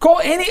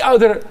 Call any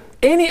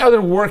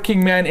other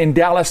working man in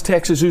Dallas,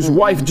 Texas, whose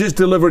wife just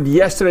delivered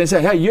yesterday and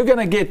say, hey, you're going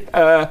to get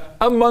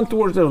a month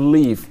worth of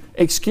leave.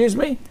 Excuse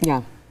me?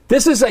 Yeah.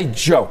 This is a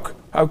joke,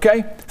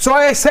 okay? So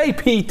I say,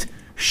 Pete,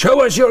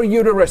 show us your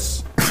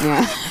uterus.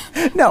 Yeah.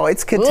 No,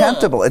 it's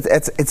contemptible.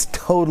 It's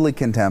totally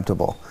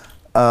contemptible.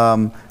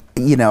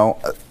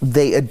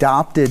 They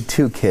adopted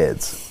 2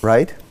 kids,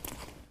 right?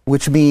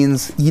 Which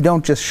means you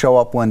don't just show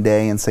up one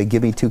day and say,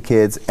 give me 2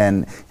 kids,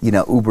 and,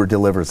 Uber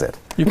delivers it.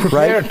 You're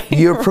prepared. Right?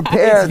 You're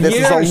prepared. This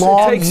is a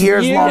long,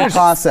 years-long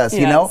process,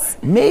 Yes.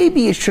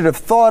 Maybe you should have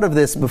thought of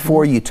this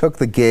before you took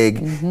the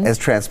gig as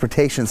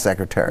Transportation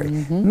Secretary.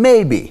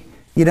 Maybe.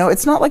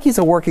 It's not like he's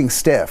a working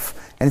stiff.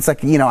 And it's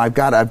like, I've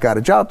got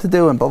a job to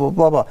do and blah, blah,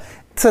 blah, blah.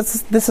 So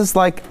this is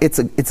like, it's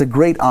a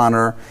great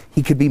honor.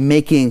 He could be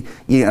making,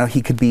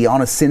 he could be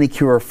on a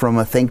sinecure from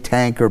a think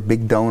tank or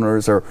big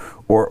donors or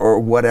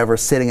whatever,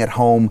 sitting at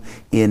home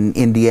in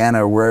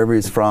Indiana or wherever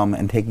he's from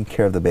and taking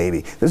care of the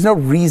baby. There's no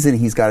reason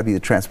he's got to be the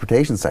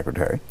Transportation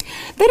Secretary.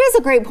 That is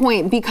a great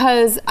point,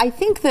 because I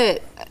think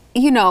that,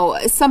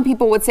 some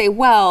people would say,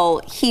 well,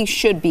 he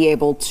should be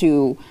able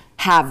to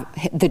have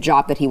the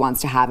job that he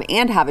wants to have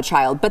and have a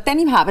child, but then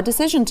you have a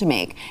decision to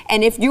make.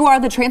 And if you are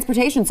the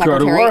Transportation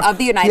Secretary of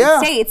the United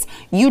States,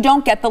 you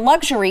don't get the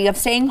luxury of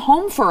staying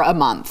home for a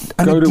month.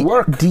 Go to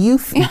work. Do you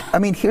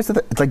here's the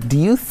thing. Do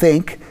you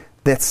think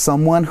that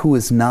someone who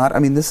is not,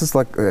 this is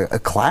like a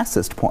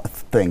classist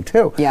thing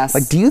too.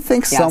 Yes. Do you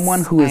think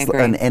someone who is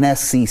an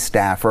NSC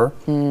staffer,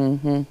 they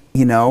don't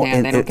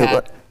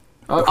get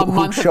a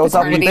month who shows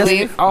of up with paternity this?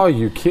 leave? Oh,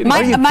 you kidding?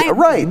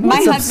 Right. My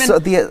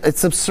husband,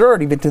 it's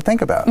absurd even to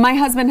think about. My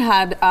husband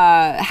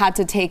had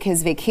to take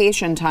his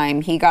vacation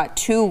time. He got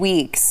 2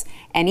 weeks,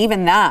 and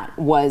even that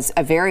was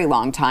a very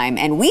long time.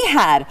 And we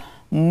had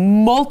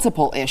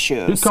multiple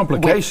issues. With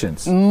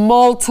complications.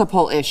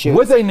 Multiple issues.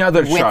 With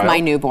another with child. my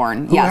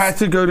newborn. Who had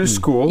to go to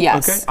school.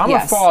 Yes. Okay. I'm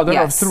a father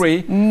of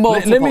 3.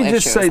 Multiple Let me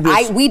issues. just say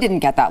this. We didn't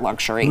get that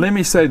luxury. Let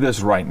me say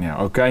this right now,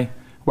 okay?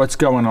 What's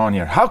going on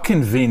here? How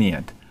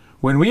convenient.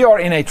 When we are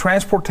in a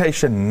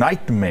transportation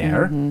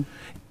nightmare,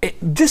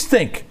 just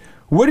think,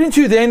 wouldn't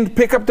you then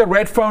pick up the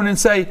red phone and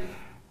say,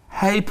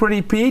 hey,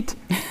 Pretty Pete,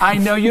 I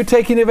know you're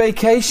taking a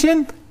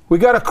vacation. We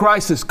got a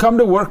crisis. Come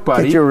to work,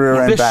 buddy. Get your rear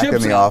end back in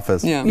ship's the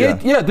office.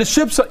 Yeah, the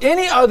ship's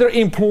any other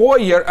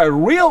employer, a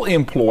real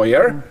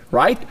employer,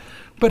 right?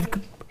 But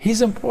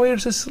his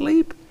employer's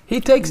asleep. He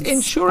takes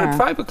insurance at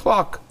 5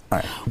 o'clock.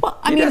 Right. Well,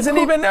 He doesn't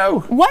even know.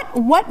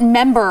 What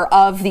member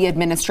of the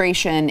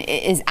administration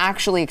is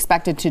actually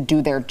expected to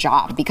do their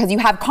job? Because you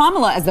have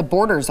Kamala as the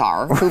border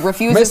czar, who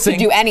refuses to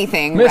do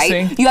anything,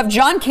 right? You have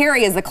John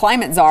Kerry as the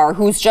climate czar,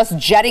 who's just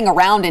jetting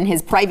around in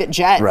his private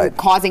jet,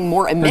 causing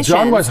more emissions.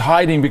 John was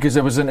hiding because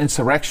there was an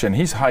insurrection.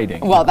 He's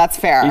hiding. Well, that's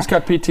fair. He's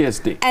got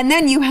PTSD. And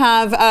then you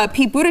have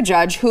Pete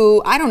Buttigieg,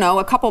 who, I don't know,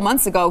 a couple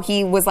months ago,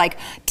 he was like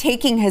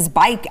taking his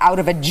bike out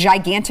of a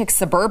gigantic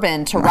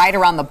Suburban to ride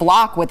around the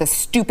block with a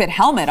stupid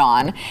helmet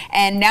on,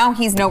 and now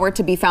he's nowhere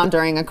to be found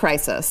during a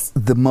crisis.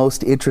 The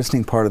most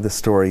interesting part of the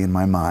story in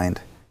my mind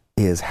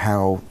is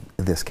how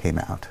this came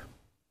out.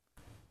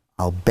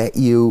 I'll bet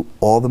you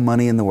all the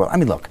money in the world. I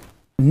mean, look,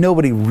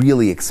 nobody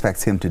really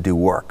expects him to do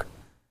work,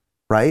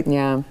 right?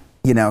 Yeah.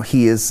 You know,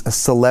 he is a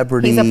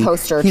celebrity. He's a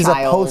poster He's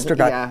child. a poster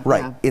guy. Yeah,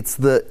 right. yeah. It's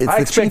the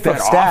I chief of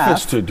that staff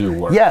office to do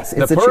work. Yes,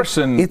 it's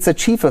the a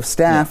chief of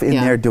staff in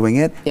there doing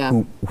it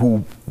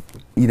who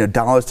you know,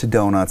 dollars to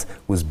donuts,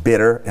 was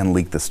bitter and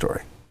leaked the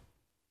story.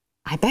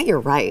 I bet you're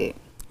right.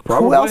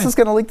 Probably. Who else is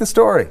going to leak the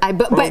story?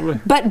 But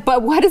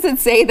what does it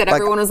say that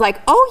everyone was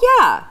like,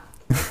 oh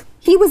yeah,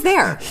 he was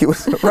there? He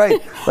was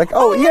right. Like,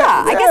 oh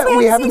yeah, I guess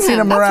we haven't seen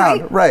him That's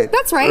around. Right.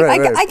 That's right.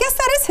 I guess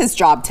that is his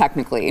job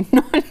technically.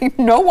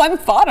 No one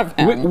thought of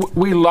him.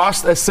 We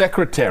lost a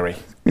secretary.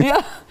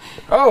 Yeah.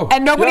 Oh,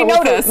 and nobody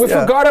noticed. We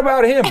forgot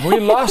about him. We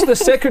lost the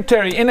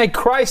secretary in a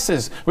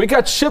crisis. We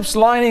got ships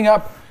lining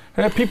up.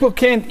 People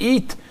can't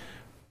eat.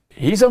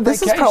 He's on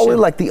vacation. This is probably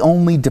like the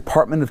only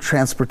Department of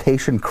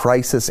Transportation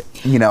crisis,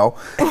 you know,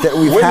 that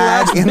we've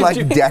had in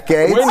like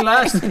decades. When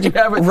last did you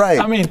have it? Right.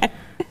 I mean,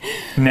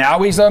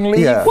 now he's on leave.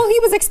 Yeah. Well, he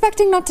was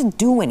expecting not to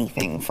do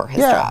anything for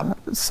his job.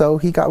 So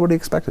he got what he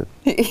expected.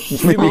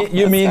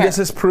 You mean this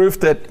is proof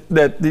that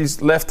these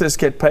leftists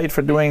get paid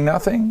for doing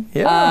nothing?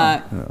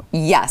 Yeah.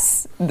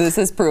 Yes, this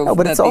is proof. No,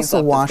 but that it's also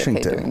these leftists get paid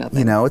Washington. doing nothing.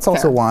 You know, it's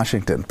also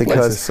Washington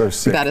because so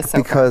sick. That is so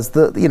because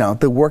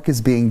the work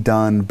is being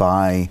done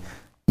by,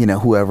 you know,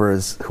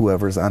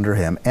 whoever's under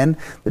him. And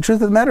the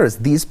truth of the matter is,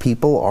 these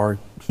people are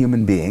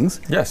human beings.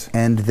 Yes.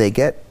 And they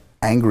get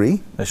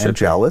angry and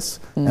jealous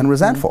and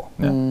resentful.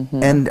 Yeah.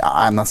 And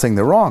I'm not saying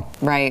they're wrong.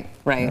 Right.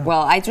 Yeah.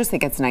 Well, I just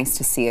think it's nice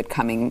to see it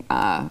coming,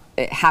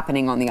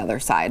 happening on the other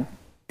side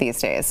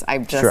these days.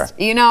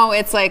 You know,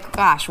 it's like,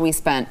 gosh, we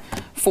spent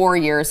 4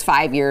 years,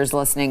 5 years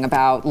listening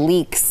about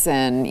leaks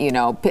and, you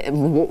know,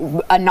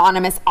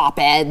 anonymous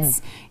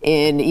op-eds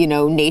in, you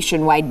know,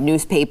 nationwide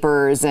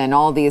newspapers and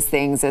all these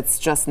things. It's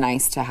just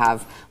nice to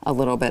have a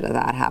little bit of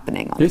that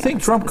happening. Do you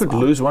think Trump could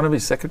lose one of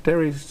his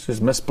secretaries,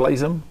 just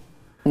misplace him?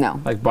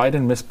 No. Like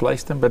Biden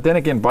misplaced him? But then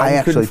again,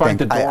 Biden couldn't find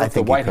the door of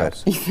the White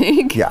House. You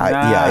think?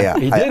 Yeah.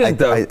 He didn't,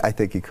 though. I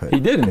think he could. He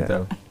didn't,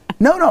 though.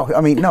 No.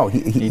 I mean, no,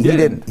 he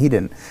didn't. He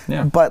didn't.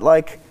 Yeah. But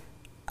like,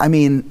 I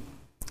mean,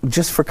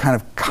 just for kind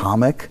of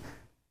comic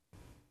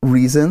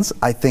reasons,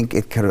 I think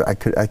it could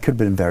have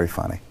been very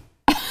funny.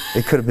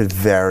 It could have been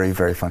very,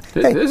 very funny.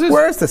 Hey,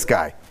 where is this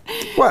guy?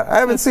 What? I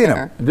haven't seen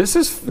him. This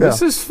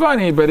is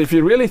funny, but if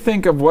you really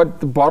think of what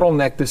the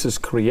bottleneck this is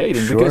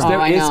creating, because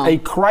there is a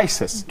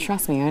crisis.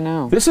 Trust me, I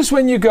know. This is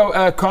when you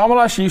go,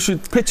 Kamala, you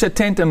should pitch a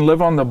tent and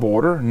live on the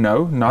border.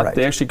 No, not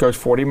there. She goes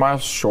 40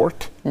 miles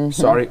short.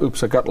 Sorry,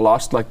 oops, I got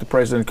lost. Like the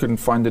president couldn't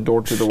find the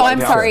door to the White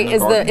House. I'm sorry.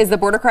 Is the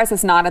border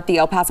crisis not at the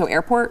El Paso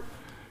airport?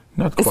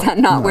 Not quite. Is that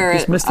not where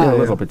just missed it a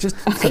little bit. Just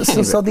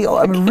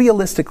I mean,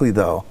 realistically,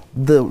 though,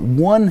 the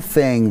one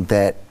thing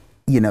that,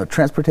 you know,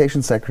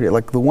 transportation secretary,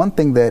 like the one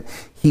thing that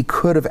he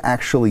could have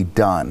actually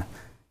done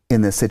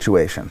in this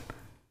situation,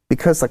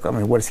 because, like, I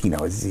mean, what does he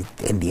know? Is he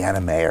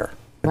Indiana mayor?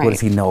 Like, what does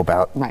he know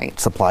about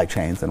supply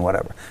chains and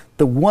whatever?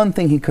 The one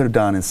thing he could have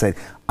done is say,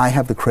 I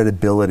have the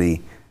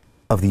credibility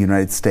of the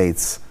United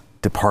States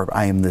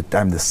Department.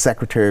 I'm the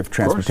Secretary of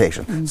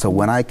Transportation. So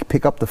when I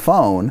pick up the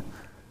phone,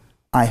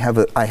 I have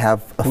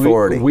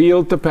authority.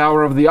 Wield the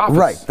power of the office.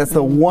 Right. That's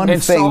the one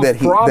thing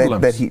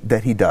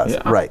that he does.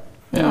 Yeah. Right.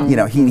 Yeah. You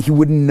know, he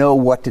wouldn't know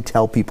what to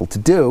tell people to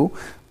do,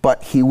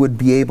 but he would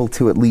be able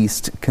to at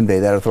least convey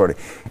that authority.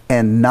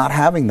 And not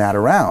having that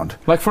around.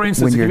 Like, for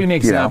instance, to give you an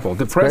example,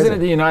 the President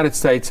of the United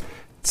States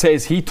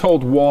says he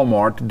told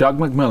Walmart, Doug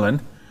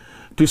McMillon,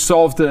 to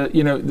solve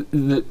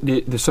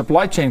the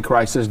supply chain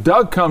crisis.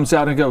 Doug comes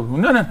out and goes,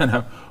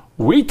 no.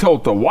 We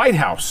told the White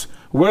House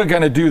we're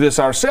going to do this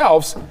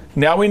ourselves.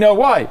 Now we know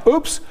why.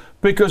 Oops.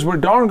 because we're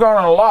darn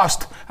gone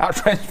lost our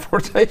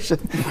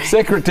transportation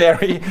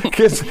secretary.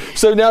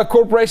 So now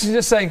corporations are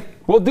just saying,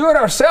 we'll do it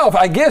ourselves.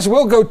 I guess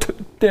we'll go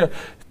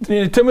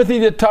Timothy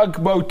the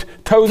tugboat,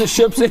 tow the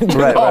ships into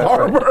the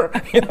harbor,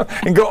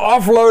 and go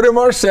offload them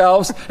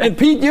ourselves. And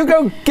Pete, you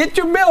go get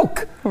your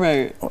milk.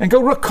 Right. And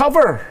go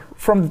recover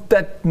from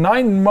that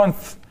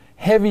 9-month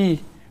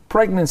heavy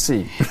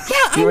pregnancy.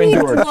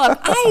 Yeah, look,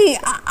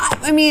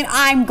 I mean,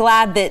 I'm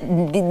glad that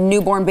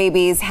newborn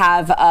babies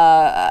have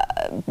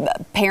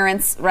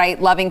parents, right?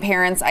 Loving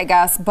parents, I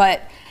guess.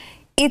 But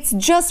it's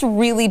just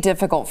really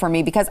difficult for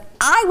me because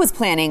I was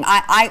planning,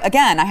 I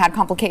had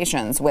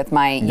complications with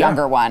my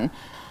younger one.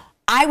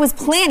 I was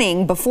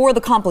planning before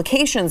the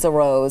complications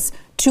arose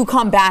to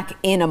come back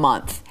in a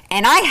month.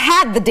 And I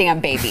had the damn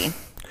baby.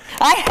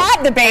 I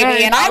had the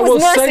baby, and I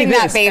was nursing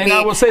that baby,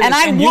 and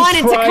I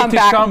wanted to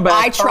come back.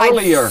 I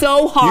tried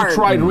so hard. You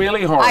tried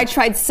really hard. I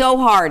tried so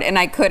hard, and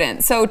I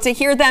couldn't. So to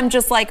hear them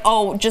just like,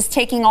 just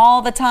taking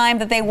all the time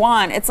that they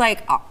want, it's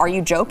like, are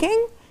you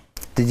joking?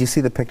 Did you see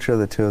the picture of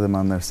the two of them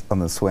on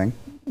the swing?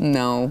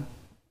 No.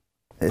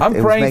 I'm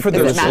praying for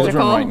those children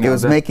right now. It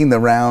was making the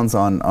rounds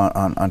on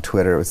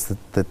Twitter. It was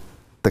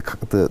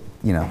the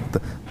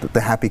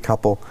happy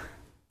couple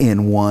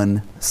in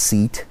one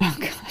seat. Oh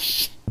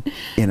gosh.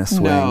 In a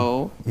swing.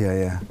 No.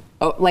 Yeah.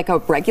 Oh, like a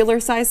regular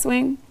size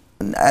swing?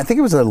 I think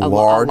it was a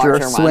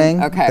larger swing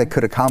that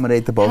could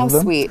accommodate the both of them.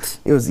 How sweet.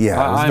 It was, it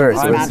was very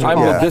sweet.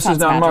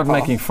 I'm not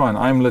making fun.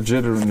 I'm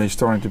legitimately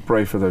starting to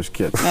pray for those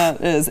kids.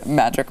 That is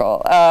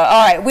magical. All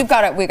right, we've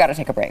got to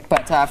take a break.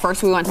 But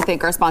first, we want to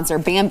thank our sponsor,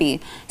 Bambee.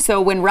 So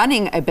when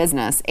running a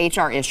business,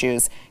 HR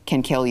issues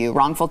can kill you.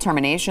 Wrongful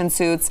termination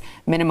suits,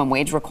 minimum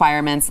wage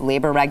requirements,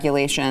 labor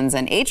regulations,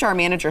 and HR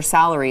manager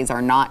salaries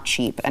are not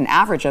cheap. An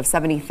average of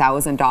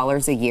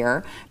 $70,000 a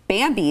year.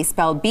 Bambee,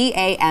 spelled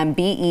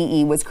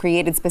B-A-M-B-E-E, was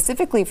created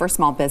specifically for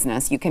small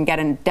business. You can get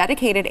a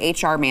dedicated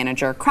HR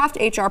manager, craft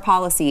HR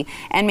policy,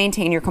 and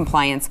maintain your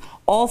compliance,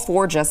 all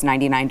for just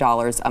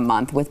 $99 a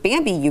month. With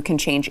Bambee, you can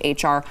change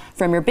HR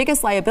from your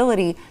biggest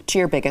liability to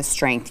your biggest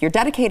strength. Your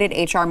dedicated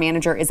HR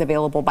manager is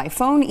available by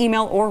phone,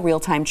 email, or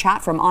real-time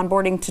chat. From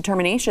onboarding to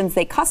terminations,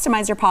 they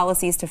customize your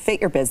policies to fit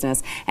your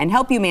business and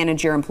help you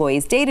manage your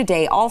employees day to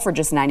day, all for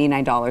just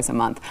 $99 a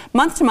month.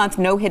 Month to month,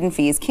 no hidden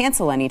fees.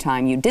 Cancel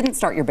anytime you didn't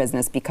start your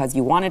business because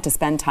you wanted to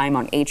spend time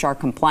on HR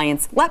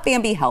compliance. Let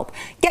Bambee help.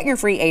 Get your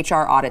free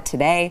HR audit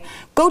today.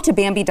 Go to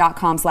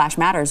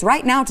Bambee.com/matters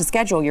right now to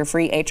schedule your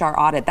free HR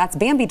audit. That's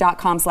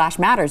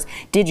Bambee.com/matters.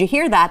 Did you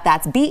hear that?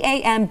 That's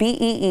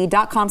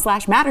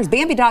BAMBEE.com/matters.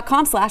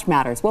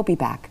 Bambee.com/matters. We'll be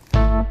back.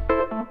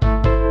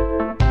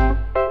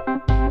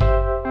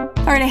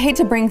 All right, I hate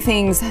to bring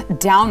things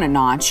down a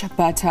notch,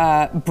 but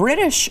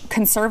British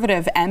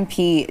Conservative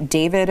MP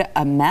David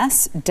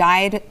Amess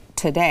died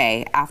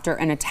today after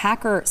an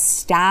attacker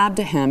stabbed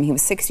him. He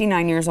was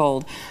 69 years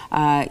old.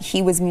 He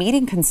was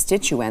meeting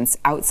constituents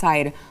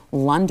outside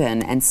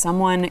London, and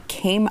someone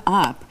came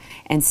up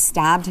and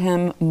stabbed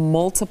him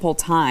multiple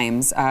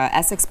times.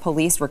 Essex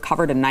police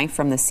recovered a knife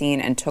from the scene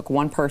and took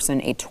one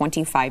person, a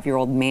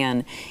 25-year-old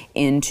man,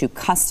 into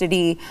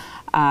custody.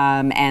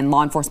 And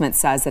law enforcement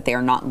says that they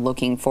are not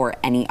looking for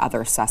any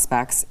other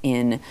suspects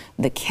in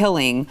the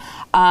killing.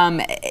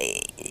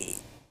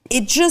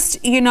 It just,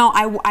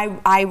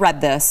 I read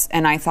this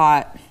and I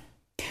thought,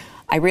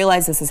 I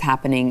realize this is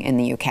happening in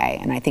the UK,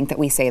 and I think that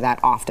we say that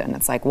often.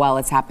 It's like, well,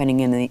 it's happening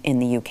in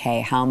the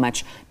UK. How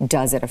much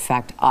does it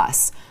affect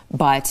us?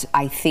 But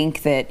I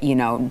think that,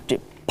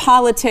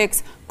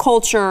 politics,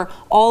 culture,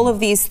 all of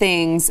these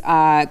things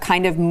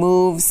kind of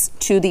moves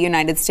to the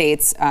United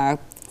States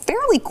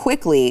fairly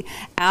quickly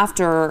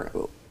after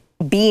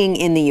being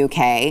in the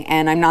UK,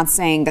 and I'm not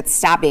saying that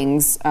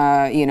stabbings,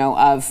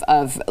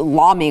 of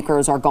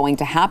lawmakers are going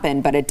to happen,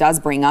 but it does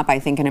bring up, I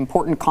think, an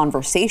important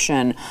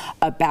conversation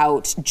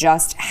about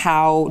just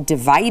how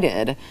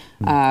divided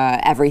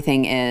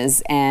everything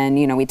is. And,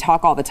 we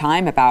talk all the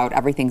time about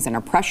everything's in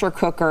a pressure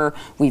cooker.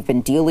 We've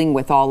been dealing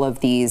with all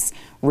of these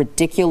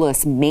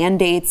ridiculous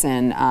mandates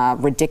and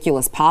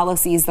ridiculous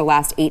policies the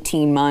last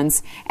 18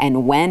 months.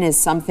 And when is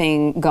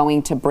something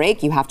going to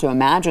break? You have to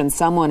imagine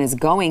someone is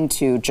going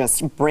to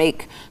just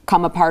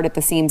come apart at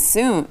the seams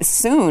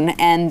soon.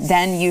 And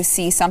then you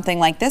see something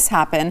like this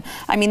happen.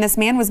 I mean, this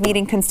man was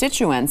meeting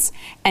constituents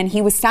and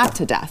he was stabbed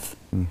to death.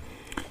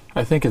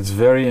 I think it's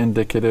very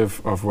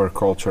indicative of where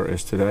culture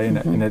is today.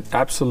 And it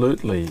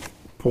absolutely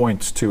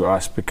points to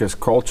us, because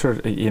culture,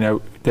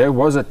 there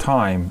was a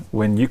time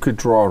when you could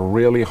draw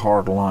really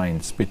hard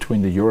lines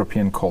between the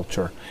European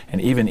culture, and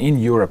even in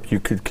Europe you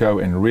could go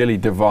and really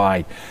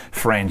divide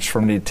French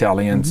from the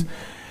Italians.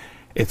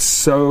 It's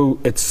so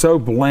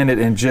blended,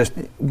 and just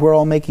we're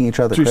all making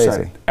each other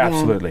crazy.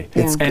 Absolutely.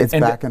 It's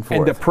back and forth.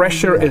 And the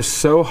pressure is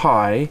so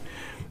high,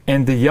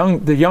 and the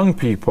young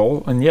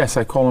people, and yes,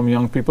 I call them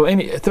young people,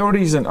 any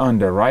 30s and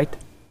under, right?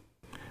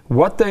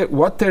 What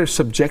they're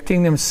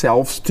subjecting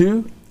themselves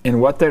to, and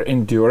what they're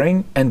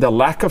enduring, and the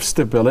lack of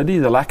stability,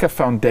 the lack of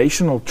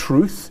foundational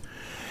truth,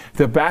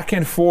 the back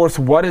and forth,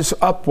 what is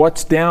up,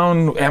 what's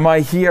down, am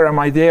I here, am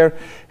I there?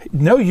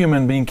 No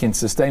human being can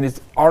sustain it.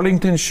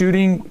 Arlington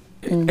shooting,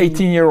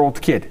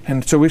 18-year-old kid.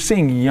 And so we're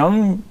seeing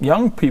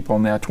young people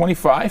now,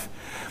 25.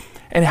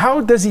 And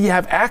how does he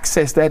have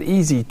access that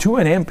easy to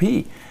an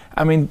MP?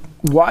 I mean,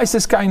 why is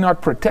this guy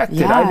not protected?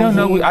 Yeah, I don't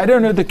know. I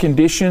don't know the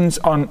conditions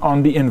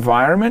on the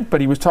environment,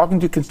 but he was talking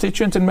to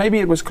constituents, and maybe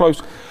it was close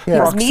He was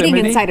proximity.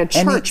 meeting inside a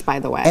church, by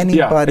the way.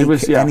 Anybody, it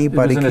was in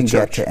anybody a can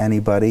get church. to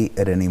anybody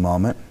at any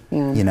moment.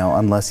 You know,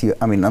 unless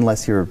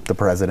you're the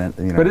president.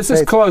 You know, But this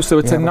is close, so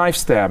it's a knife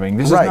stabbing.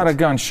 This is not a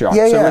gunshot.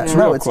 Yeah, so yeah, it's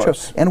no, real it's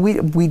close. true. And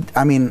we,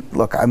 I mean,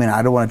 look, I mean,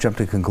 I don't want to jump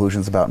to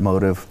conclusions about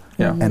motive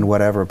and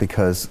whatever,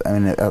 because I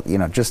mean, you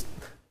know, just.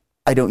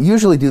 I don't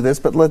usually do this,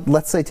 but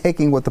let's say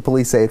taking what the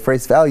police say at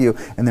face value,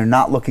 and they're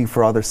not looking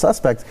for other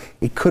suspects,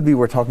 it could be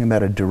we're talking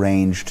about a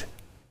deranged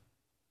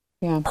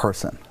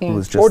person who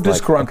was just or like,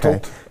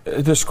 disgruntled,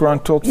 okay.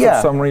 disgruntled for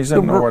some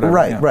reason or whatever.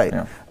 Right, Yeah, right.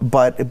 yeah.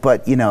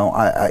 But you know,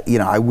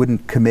 I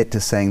wouldn't commit to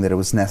saying that it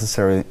was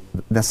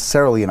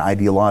necessarily an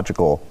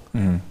ideological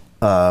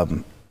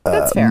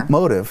That's fair.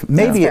 motive.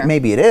 Maybe fair.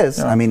 maybe it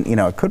is. I mean, you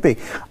know, it could be.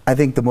 I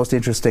think the most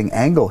interesting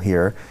angle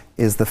here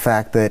is the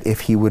fact that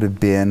if he would have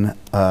been,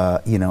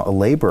 you know, a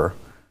labor,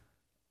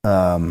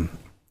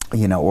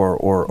 you know,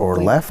 or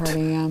Labor left,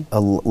 Party, a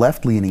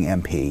left-leaning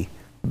MP,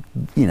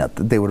 you know,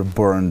 they would have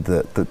burned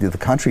the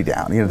country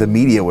down. You know, the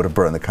media would have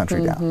burned the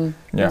country down,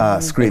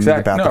 screaming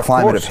Exactly. about No, the of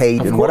climate course, of hate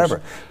of and course.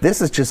 whatever.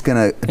 This is just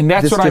going to, And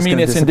that's what I mean.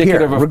 It's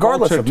indicative of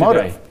regardless culture of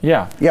motive. today.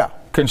 Yeah. Yeah.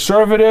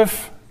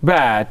 Conservative,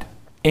 bad,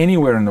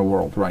 anywhere in the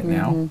world right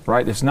now,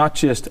 right? It's not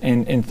just,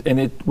 and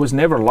it was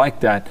never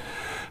like that.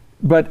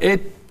 But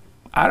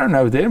I don't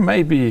know, there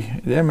may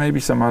be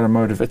some other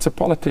motive. It's a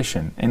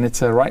politician, and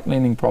it's a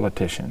right-leaning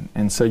politician.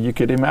 And so you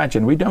could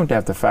imagine, we don't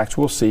have the facts,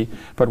 we'll see,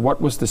 but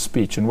what was the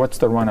speech, and what's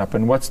the run-up,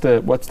 and what's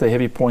the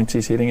heavy points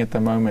he's hitting at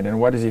the moment, and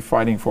what is he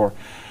fighting for?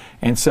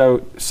 And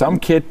so some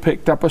kid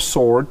picked up a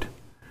sword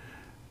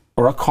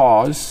or a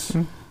cause,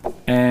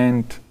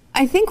 and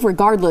I think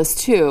regardless,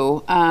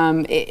 too,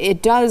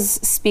 it does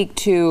speak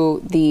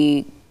to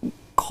the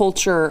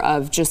culture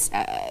of just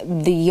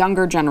the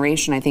younger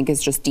generation. I think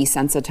is just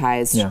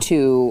desensitized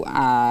to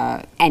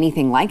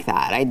anything like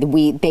that.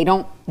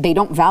 They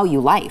don't value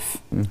life.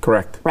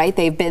 correct. Right?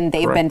 They've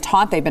been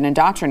taught, they've been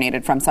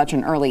indoctrinated from such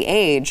an early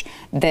age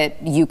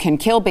that you can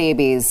kill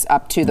babies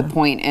up to the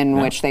point in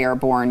which they are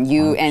born.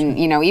 And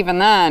you know, even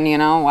then, you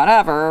know,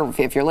 whatever,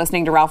 if you're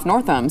listening to Ralph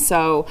Northam.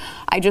 So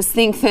I just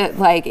think that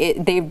like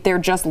they're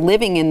just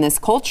living in this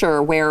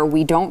culture where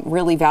we don't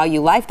really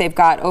value life. They've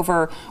got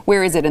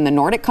where is it, in the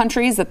Nordic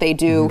countries that they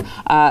do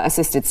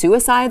assisted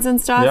suicides and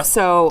stuff. Yep.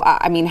 So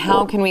I mean,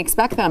 how can we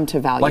expect them to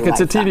value Like life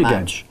it's a TV that game.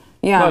 much?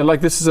 Yeah. No, like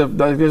this is an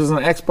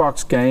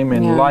Xbox game,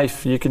 and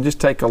life, you can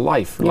just take a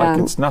life like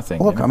it's nothing.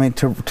 Look, you know? I mean,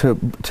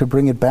 to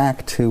bring it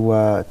back to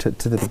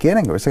the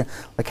beginning, we're saying,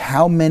 like,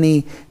 how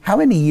many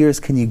years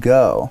can you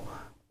go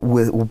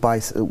by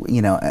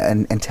you know,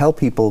 and tell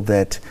people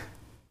that,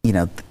 you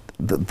know,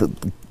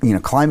 the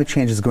climate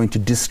change is going to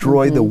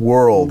destroy the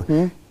world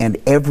and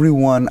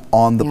everyone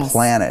on the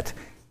planet,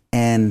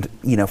 and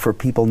you know, for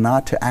people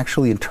not to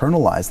actually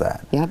internalize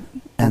that. Yep.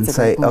 And That's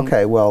a say, great point.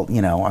 okay, well,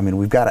 you know, I mean,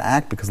 we've got to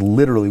act because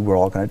literally we're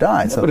all going to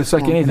die. So, But it's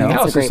like anything that's a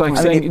else. great It's like point.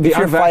 I saying mean, the if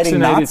you're fighting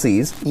unvaccinated.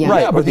 Nazis, Yeah. right?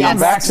 Yeah, Or but the yes,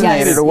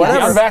 unvaccinated yes, or The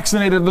whatever.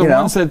 unvaccinated are the You know?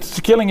 ones that's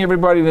killing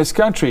everybody in this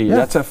country. Yeah.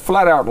 That's a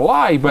flat out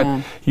lie, but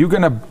you're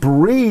going to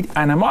breed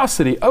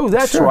animosity. Oh,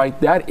 that's Sure. right.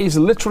 That is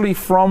literally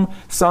from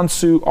Sun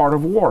Tzu, Art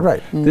of War.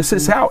 Right. This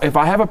is how, if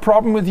I have a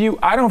problem with you,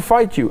 I don't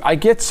fight you. I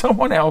get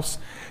someone else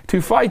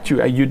to fight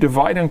you. You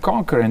divide and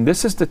conquer. And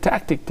this is the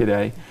tactic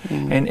today.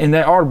 And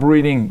they are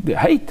breeding the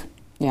hate.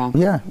 Yeah.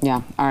 Yeah.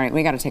 Yeah. All right,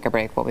 we got to take a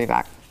break. We'll be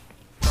back.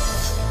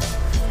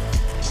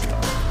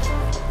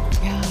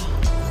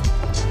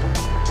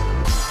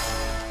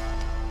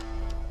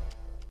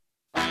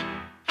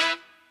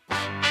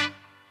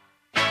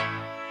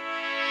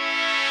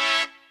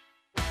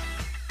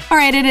 All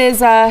right, it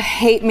is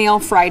Hate Mail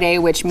Friday,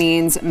 which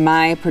means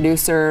my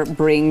producer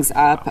brings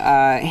up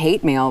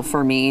hate mail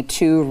for me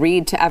to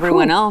read to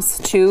everyone else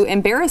to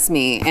embarrass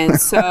me.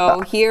 And so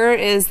here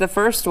is the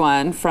first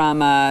one from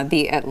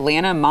the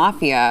Atlanta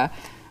Mafia.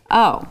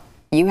 Oh,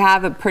 you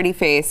have a pretty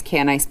face.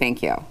 Can I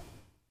spank you? Well,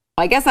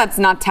 I guess that's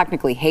not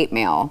technically hate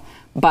mail,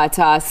 but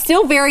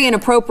still very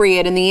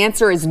inappropriate. And the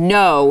answer is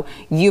no,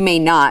 you may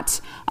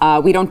not.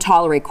 We don't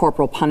tolerate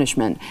corporal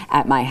punishment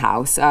at my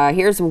house.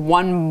 Here's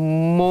one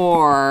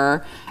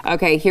more.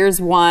 Okay, here's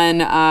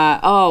one.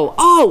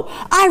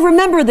 I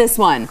remember this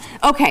one.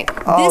 Okay,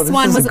 Oh,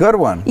 this is a good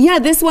one. Yeah,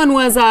 this one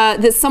was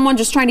someone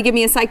just trying to give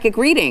me a psychic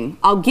reading.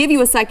 I'll give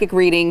you a psychic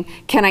reading.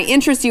 Can I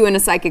interest you in a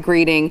psychic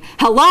reading?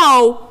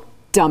 Hello,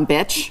 dumb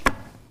bitch.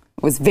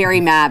 Was very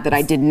mad that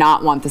I did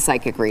not want the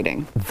psychic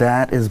reading.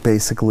 That is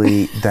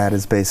basically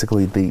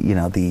the, you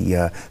know,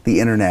 the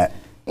internet.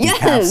 Yes.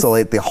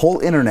 Encapsulate the whole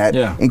internet,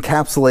 Yeah.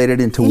 encapsulated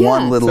into Yeah.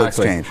 one little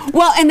Exactly. exchange.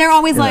 Well, and they're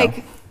always You know.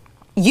 like,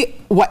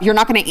 What? You're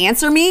not going to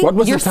answer me? What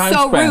was You're the time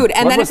so span? rude.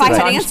 And What then was if I the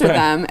had time answered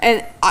span? them,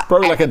 and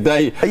Probably like a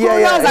day. Yeah,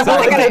 I wasn't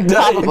exactly.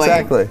 gonna,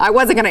 Exactly. I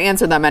wasn't going to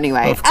answer them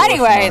anyway. Of course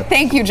Anyway, not.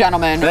 thank you,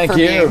 gentlemen, Thank for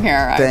you. being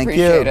here. I Thank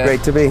you. appreciate it.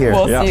 Great to be here.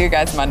 We'll Yeah. see you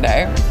guys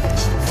Monday.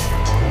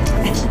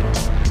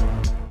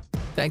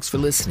 Thanks for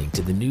listening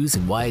to the news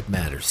and why it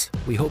matters.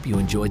 We hope you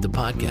enjoyed the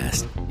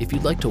podcast. If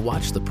you'd like to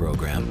watch the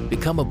program,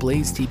 become a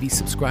Blaze TV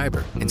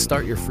subscriber and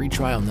start your free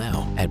trial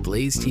now at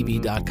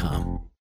blazetv.com.